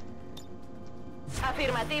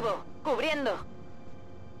 Afirmativo. Cubriendo.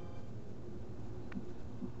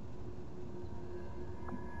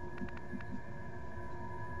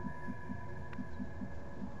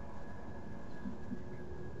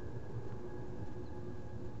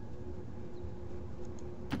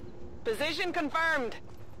 Position confirmed.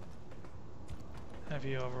 Have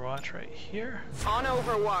you Overwatch right here? On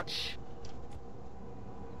Overwatch.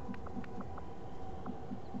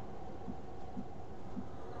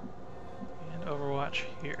 And Overwatch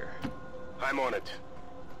here. I'm on it.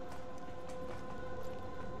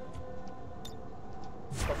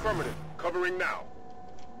 Affirmative. Covering now.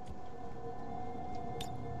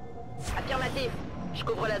 Affirmatif. Je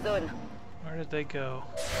couvre la zone. Where did they go?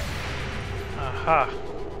 Aha!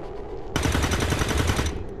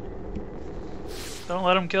 Don't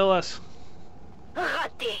let them kill us.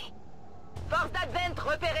 Raté. Force d'advent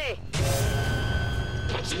repérée.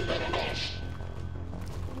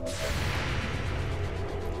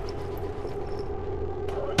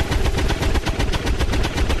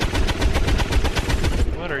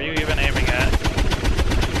 What are you even aiming at?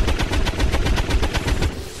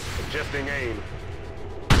 Adjusting aim.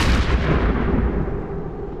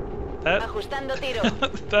 That Ajustando tiro.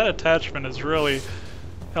 that attachment is really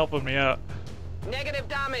helping me out. Negative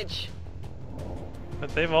damage.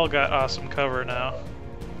 But they've all got awesome cover now.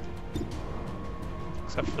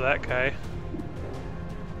 Except for that guy.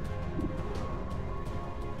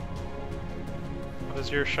 What does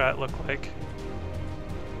your shot look like?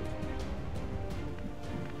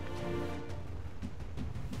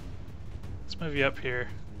 Let's move you up here.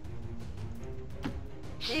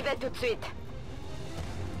 J'y vais tout de suite.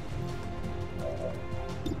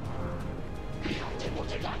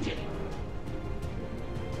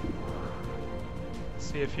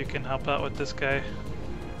 See if you can help out with this guy.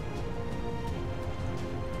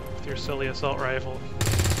 With your silly assault rifle.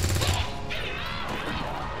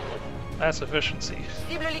 That's efficiency.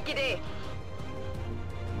 Cible liquidée.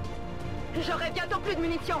 J'aurai bientôt plus de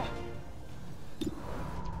munitions.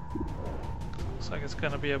 Looks like it's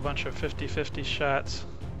gonna be a bunch of 50-50 shots.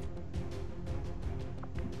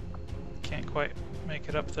 Can't quite make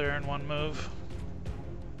it up there in one move.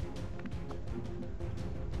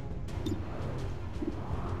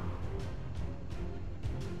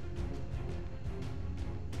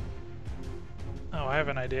 Oh, I have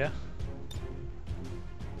an idea.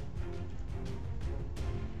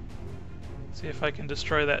 See if I can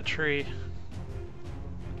destroy that tree.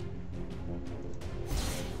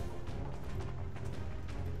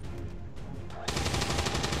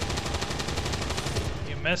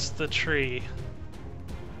 You missed the tree.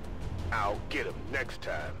 I'll get him next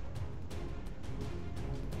time.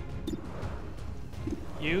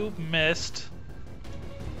 You missed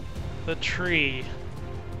the tree.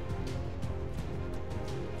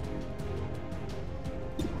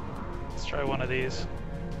 Let's try one of these.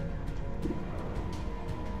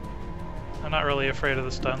 I'm not really afraid of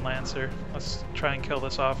the stun lancer. Let's try and kill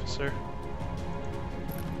this officer.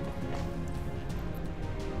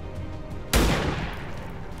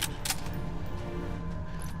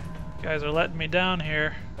 You guys are letting me down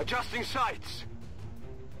here. Adjusting sights.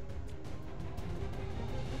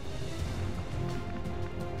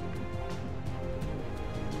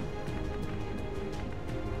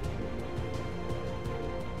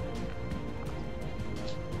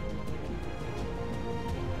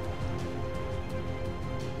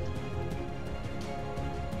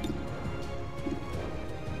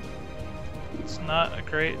 It's not a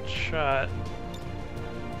great shot.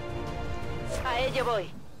 A ello voy.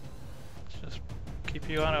 Just keep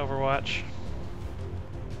you on Overwatch.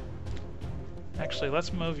 Actually,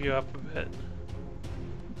 let's move you up a bit.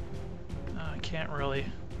 I can't really.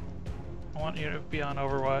 I want you to be on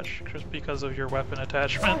Overwatch just because of your weapon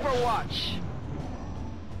attachment. Overwatch.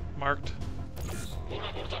 Marked.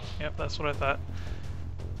 Yep, that's what I thought.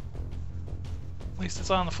 At least it's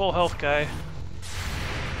on the full health guy.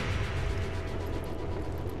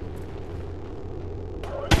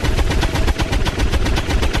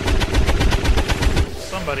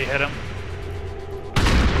 Somebody hit him.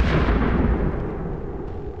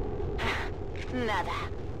 Nada.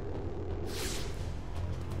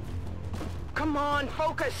 Come on,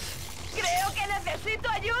 focus. Creo que necesito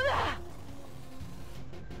ayuda.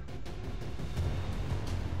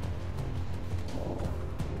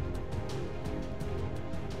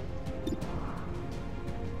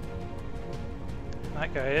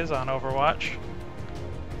 That guy is on Overwatch.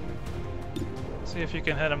 See if you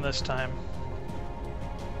can hit him this time.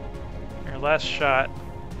 Your last shot.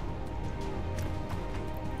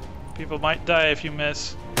 People might die if you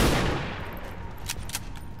miss.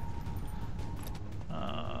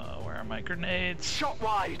 Where are my grenades? Shot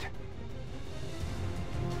wide.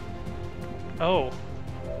 Oh.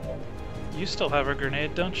 You still have a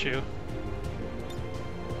grenade, don't you?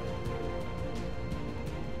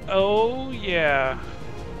 Oh, yeah.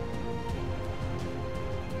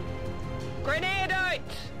 Grenade out.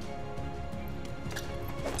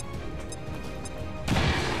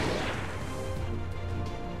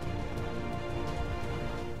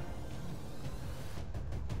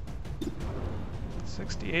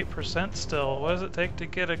 68% still. What does it take to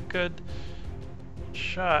get a good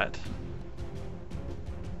shot?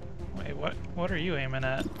 Wait, what are you aiming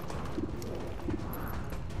at?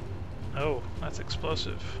 Oh, that's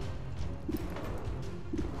explosive.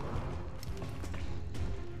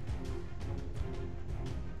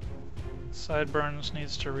 Sideburns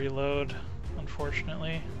needs to reload,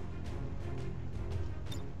 unfortunately.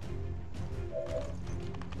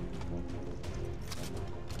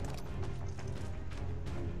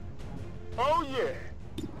 Oh yeah.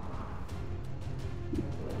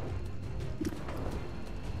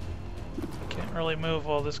 Can't really move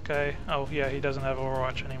while this guy... Oh yeah, he doesn't have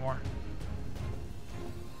Overwatch anymore.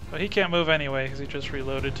 But he can't move anyway, because he just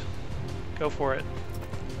reloaded. Go for it.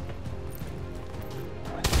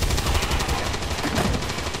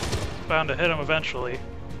 It's bound to hit him eventually.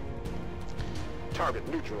 Target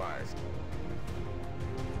neutralized.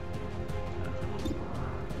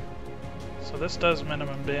 So this does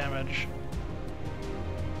minimum damage.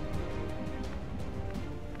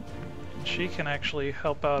 And she can actually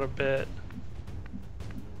help out a bit.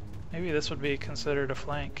 Maybe this would be considered a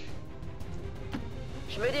flank.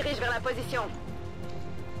 Je me dirige vers la position.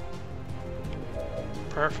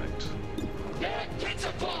 Perfect.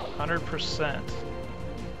 100%.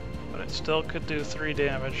 But it still could do 3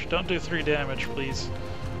 damage. Don't do 3 damage, please.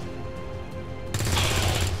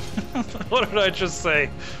 What did I just say?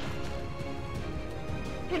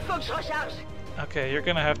 Il faut que je recharge. Okay, you're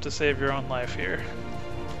gonna have to save your own life here.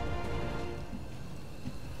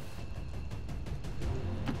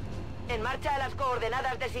 En marcha a las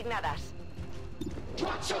coordenadas designadas.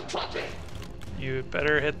 You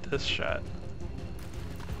better hit this shot.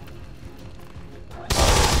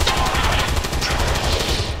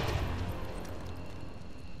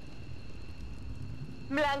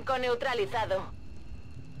 Blanco neutralizado.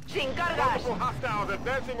 Sin cargas. Multiple hostiles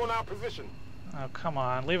advancing on our position. Oh, come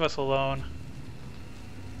on, leave us alone.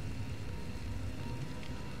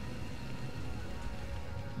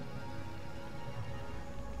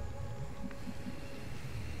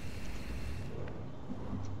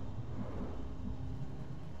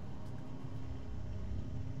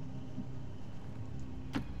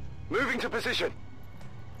 Moving to position.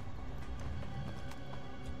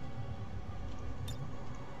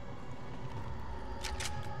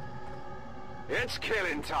 It's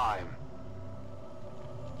killing time.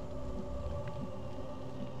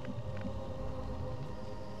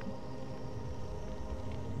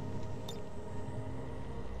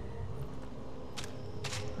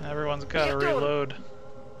 Everyone's gotta reload.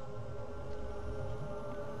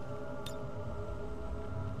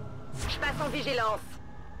 Je passe en vigilance.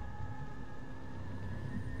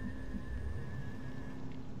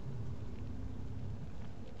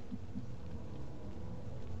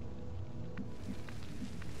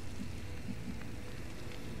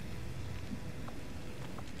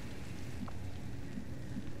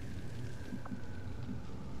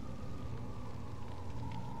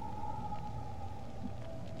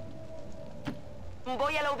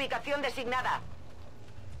 Voy a la ubicación designada.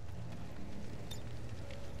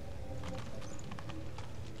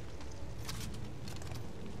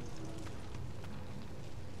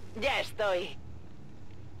 Ya estoy.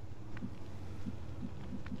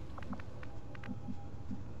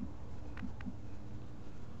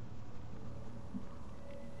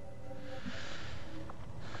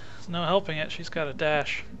 There's no helping it, she's got a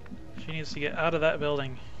dash. She needs to get out of that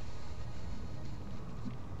building.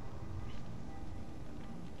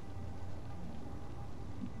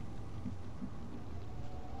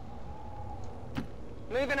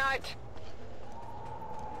 Moving out.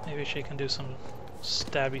 Maybe she can do some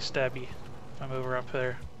stabby if I move her up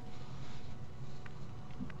there.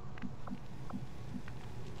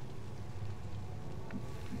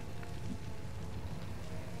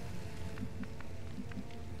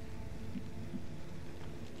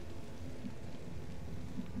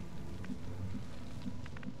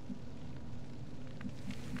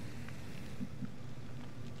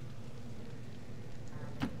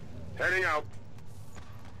 Heading out.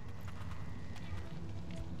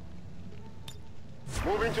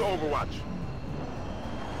 Moving to Overwatch.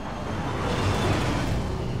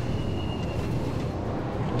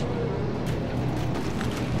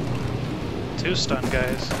 Two stun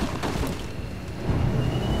guys.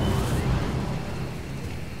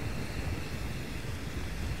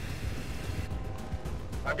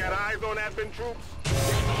 I've got eyes on admin troops.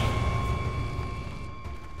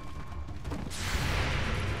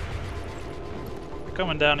 They're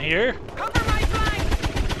coming down here. Cover my flank.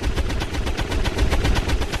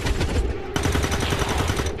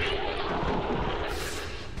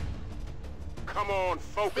 Come on,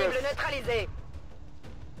 focus. Cible neutralisée.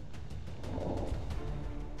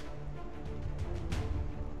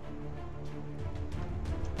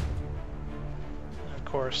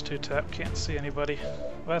 course, 2-tap, can't see anybody.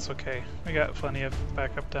 Well, that's okay. We got plenty of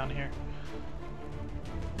backup down here.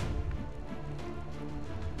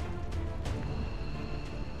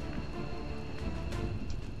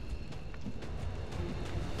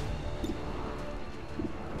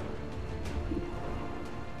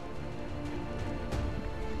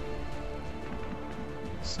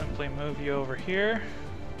 Simply move you over here.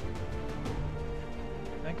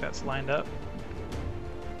 I think that's lined up.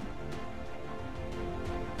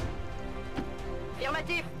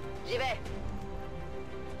 Affirmatif, j'y vais.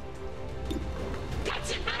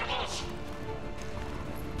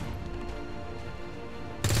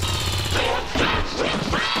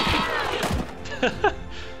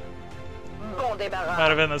 Bon débarras. Might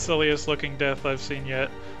have been the silliest looking death I've seen yet.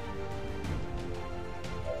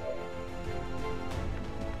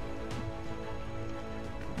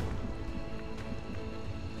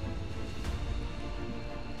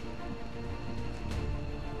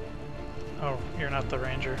 Oh, you're not the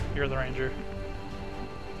ranger. You're the ranger.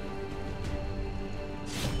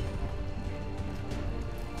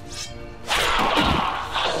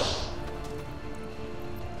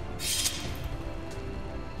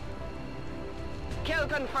 Kill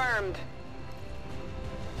confirmed.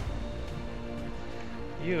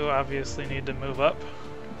 You obviously need to move up.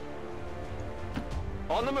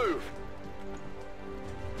 On the move.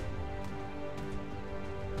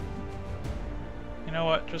 You know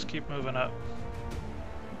what? Just keep moving up.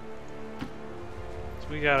 So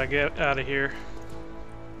we gotta get out of here.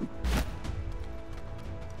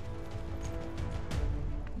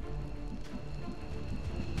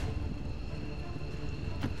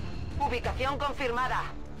 Ubicación confirmada.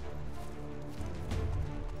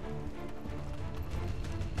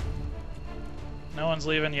 No one's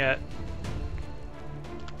leaving yet.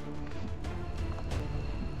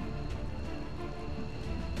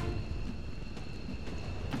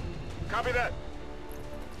 Copy that.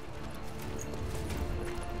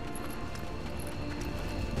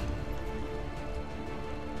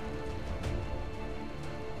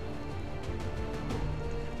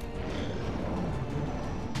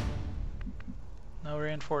 No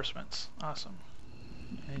reinforcements. Awesome.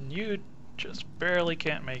 And you just barely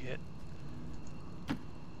can't make it.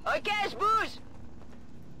 Ok, je bouge.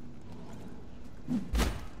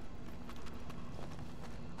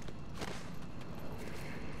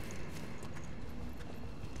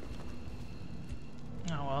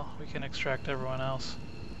 Oh well, we can extract everyone else.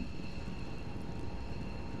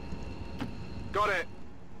 Got it.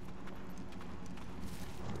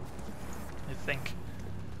 I think.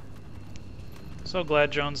 So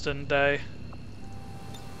glad Jones didn't die.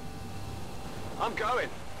 I'm going.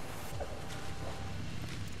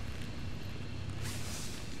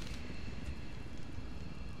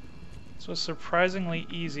 This was surprisingly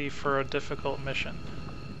easy for a difficult mission.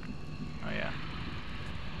 Oh yeah.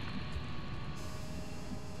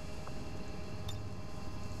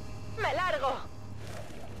 Me largo.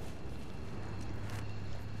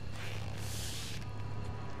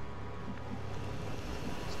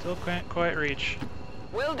 Still can't quite reach.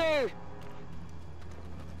 Will do.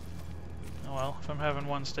 Oh well, if I'm having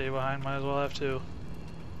one stay behind, might as well have two.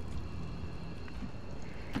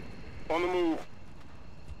 On the move.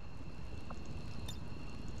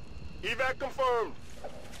 Evac confirmed.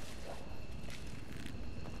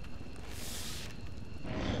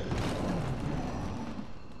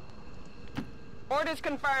 Orders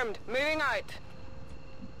confirmed. Moving out.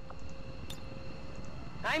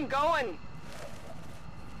 I'm going.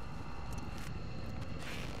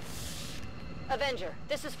 Avenger,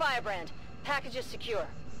 this is Firebrand. Package is secure.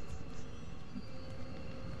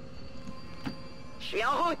 Je suis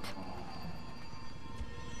en route.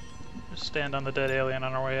 Just stand on the dead alien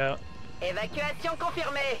on our way out. Évacuation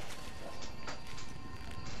confirmée.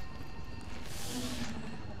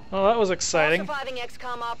 Well, that was All exciting. surviving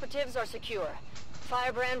XCOM operatives are secure.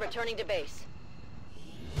 Firebrand returning to base.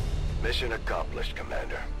 Mission accomplished,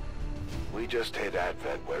 Commander. We just hit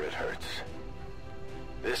Advent where it hurts.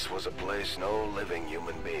 This was a place no living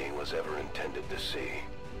human being was ever intended to see.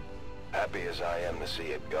 Happy as I am to see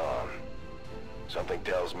it gone. Something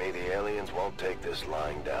tells me the aliens won't take this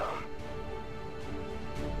lying down.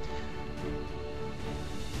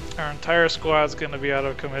 Our entire squad's gonna be out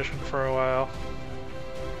of commission for a while.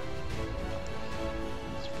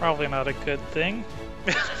 It's probably not a good thing.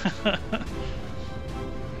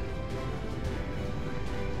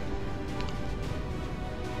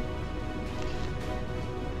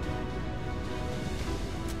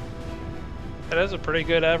 That is a pretty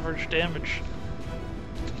good average damage.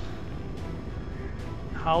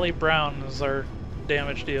 Holly Brown is our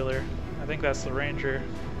damage dealer. I think that's the ranger.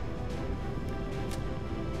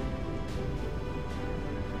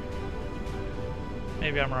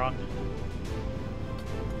 Maybe I'm wrong.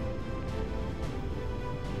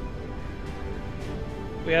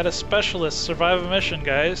 We had a specialist survive a mission,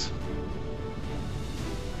 guys.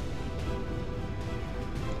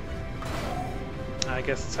 I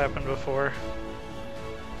guess it's happened before.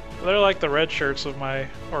 They're like the red shirts of my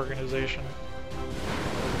organization.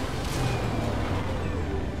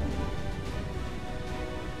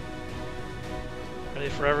 Ready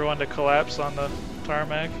for everyone to collapse on the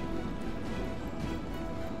tarmac?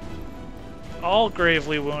 All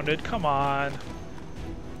gravely wounded, come on.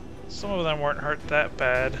 Some of them weren't hurt that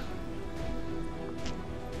bad.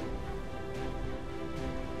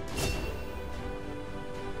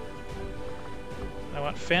 I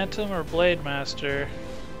want Phantom or Blade Master.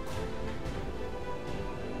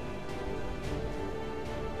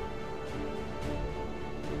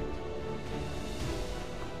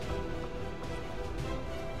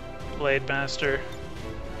 Blade Master.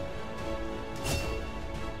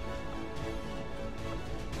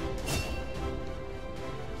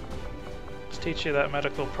 Let's teach you that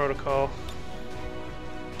medical protocol.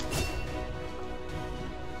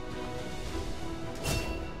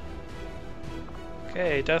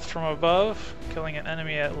 Okay, death from above. Killing an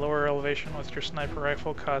enemy at lower elevation with your sniper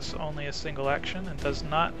rifle costs only a single action and does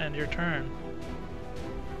not end your turn.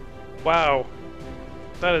 Wow,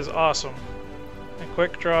 that is awesome. And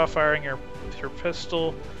quick draw, firing your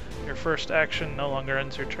pistol, your first action no longer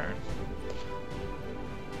ends your turn.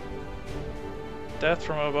 Death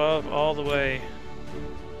from above all the way.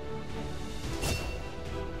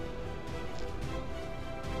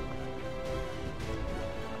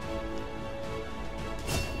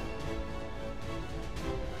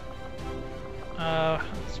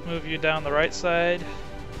 Let's move you down the right side.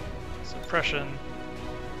 Suppression.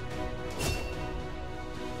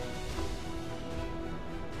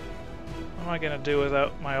 What am I gonna do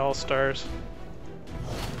without my all-stars?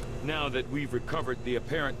 Now that we've recovered the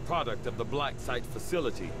apparent product of the Black Site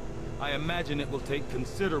facility, I imagine it will take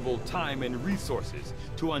considerable time and resources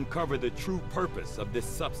to uncover the true purpose of this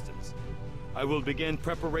substance. I will begin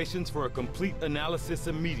preparations for a complete analysis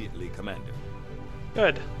immediately, Commander.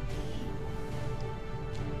 Good.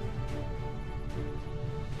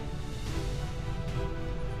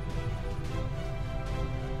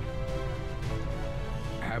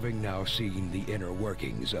 Having now seen the inner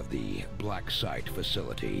workings of the Black Site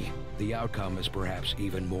facility, the outcome is perhaps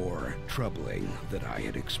even more troubling than I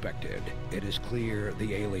had expected. It is clear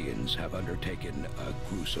the aliens have undertaken a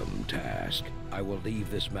gruesome task. I will leave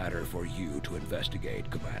this matter for you to investigate,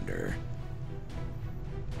 Commander.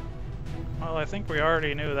 Well, I think we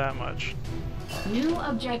already knew that much. New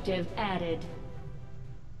objective added.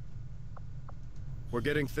 We're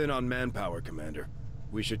getting thin on manpower, Commander.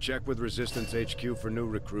 We should check with Resistance HQ for new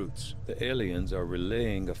recruits. The aliens are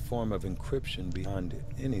relaying a form of encryption beyond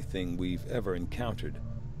anything we've ever encountered,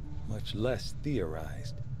 much less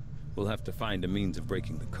theorized. We'll have to find a means of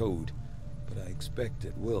breaking the code, but I expect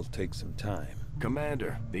it will take some time.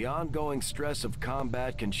 Commander, the ongoing stress of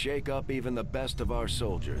combat can shake up even the best of our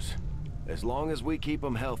soldiers. As long as we keep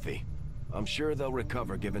them healthy, I'm sure they'll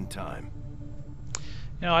recover given time.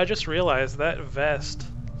 You know, I just realized that vest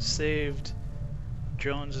saved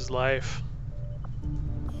Jones's life.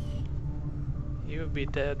 He would be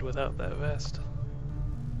dead without that vest.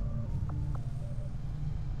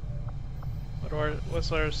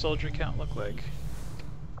 What's our soldier count look like?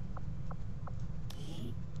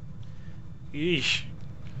 Yeesh.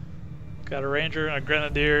 Got a ranger and a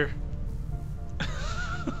grenadier.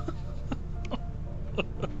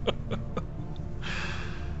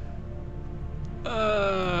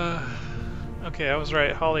 Okay, I was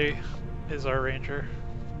right. Holly is our ranger.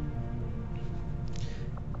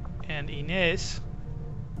 And Inez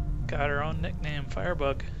got her own nickname,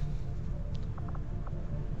 Firebug.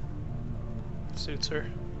 Suits her.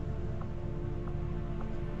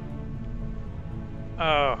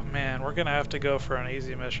 Oh man, we're gonna have to go for an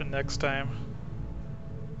easy mission next time.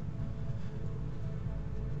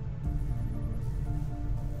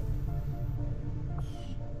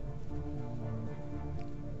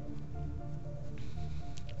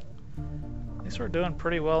 At least we're doing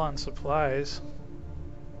pretty well on supplies.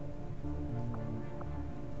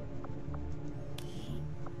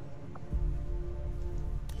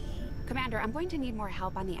 Commander, I'm going to need more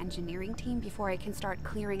help on the engineering team before I can start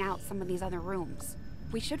clearing out some of these other rooms.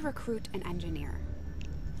 We should recruit an engineer.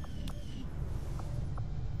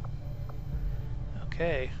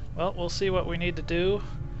 Okay, well, we'll see what we need to do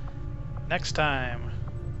next time.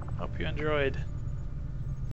 Hope you enjoyed.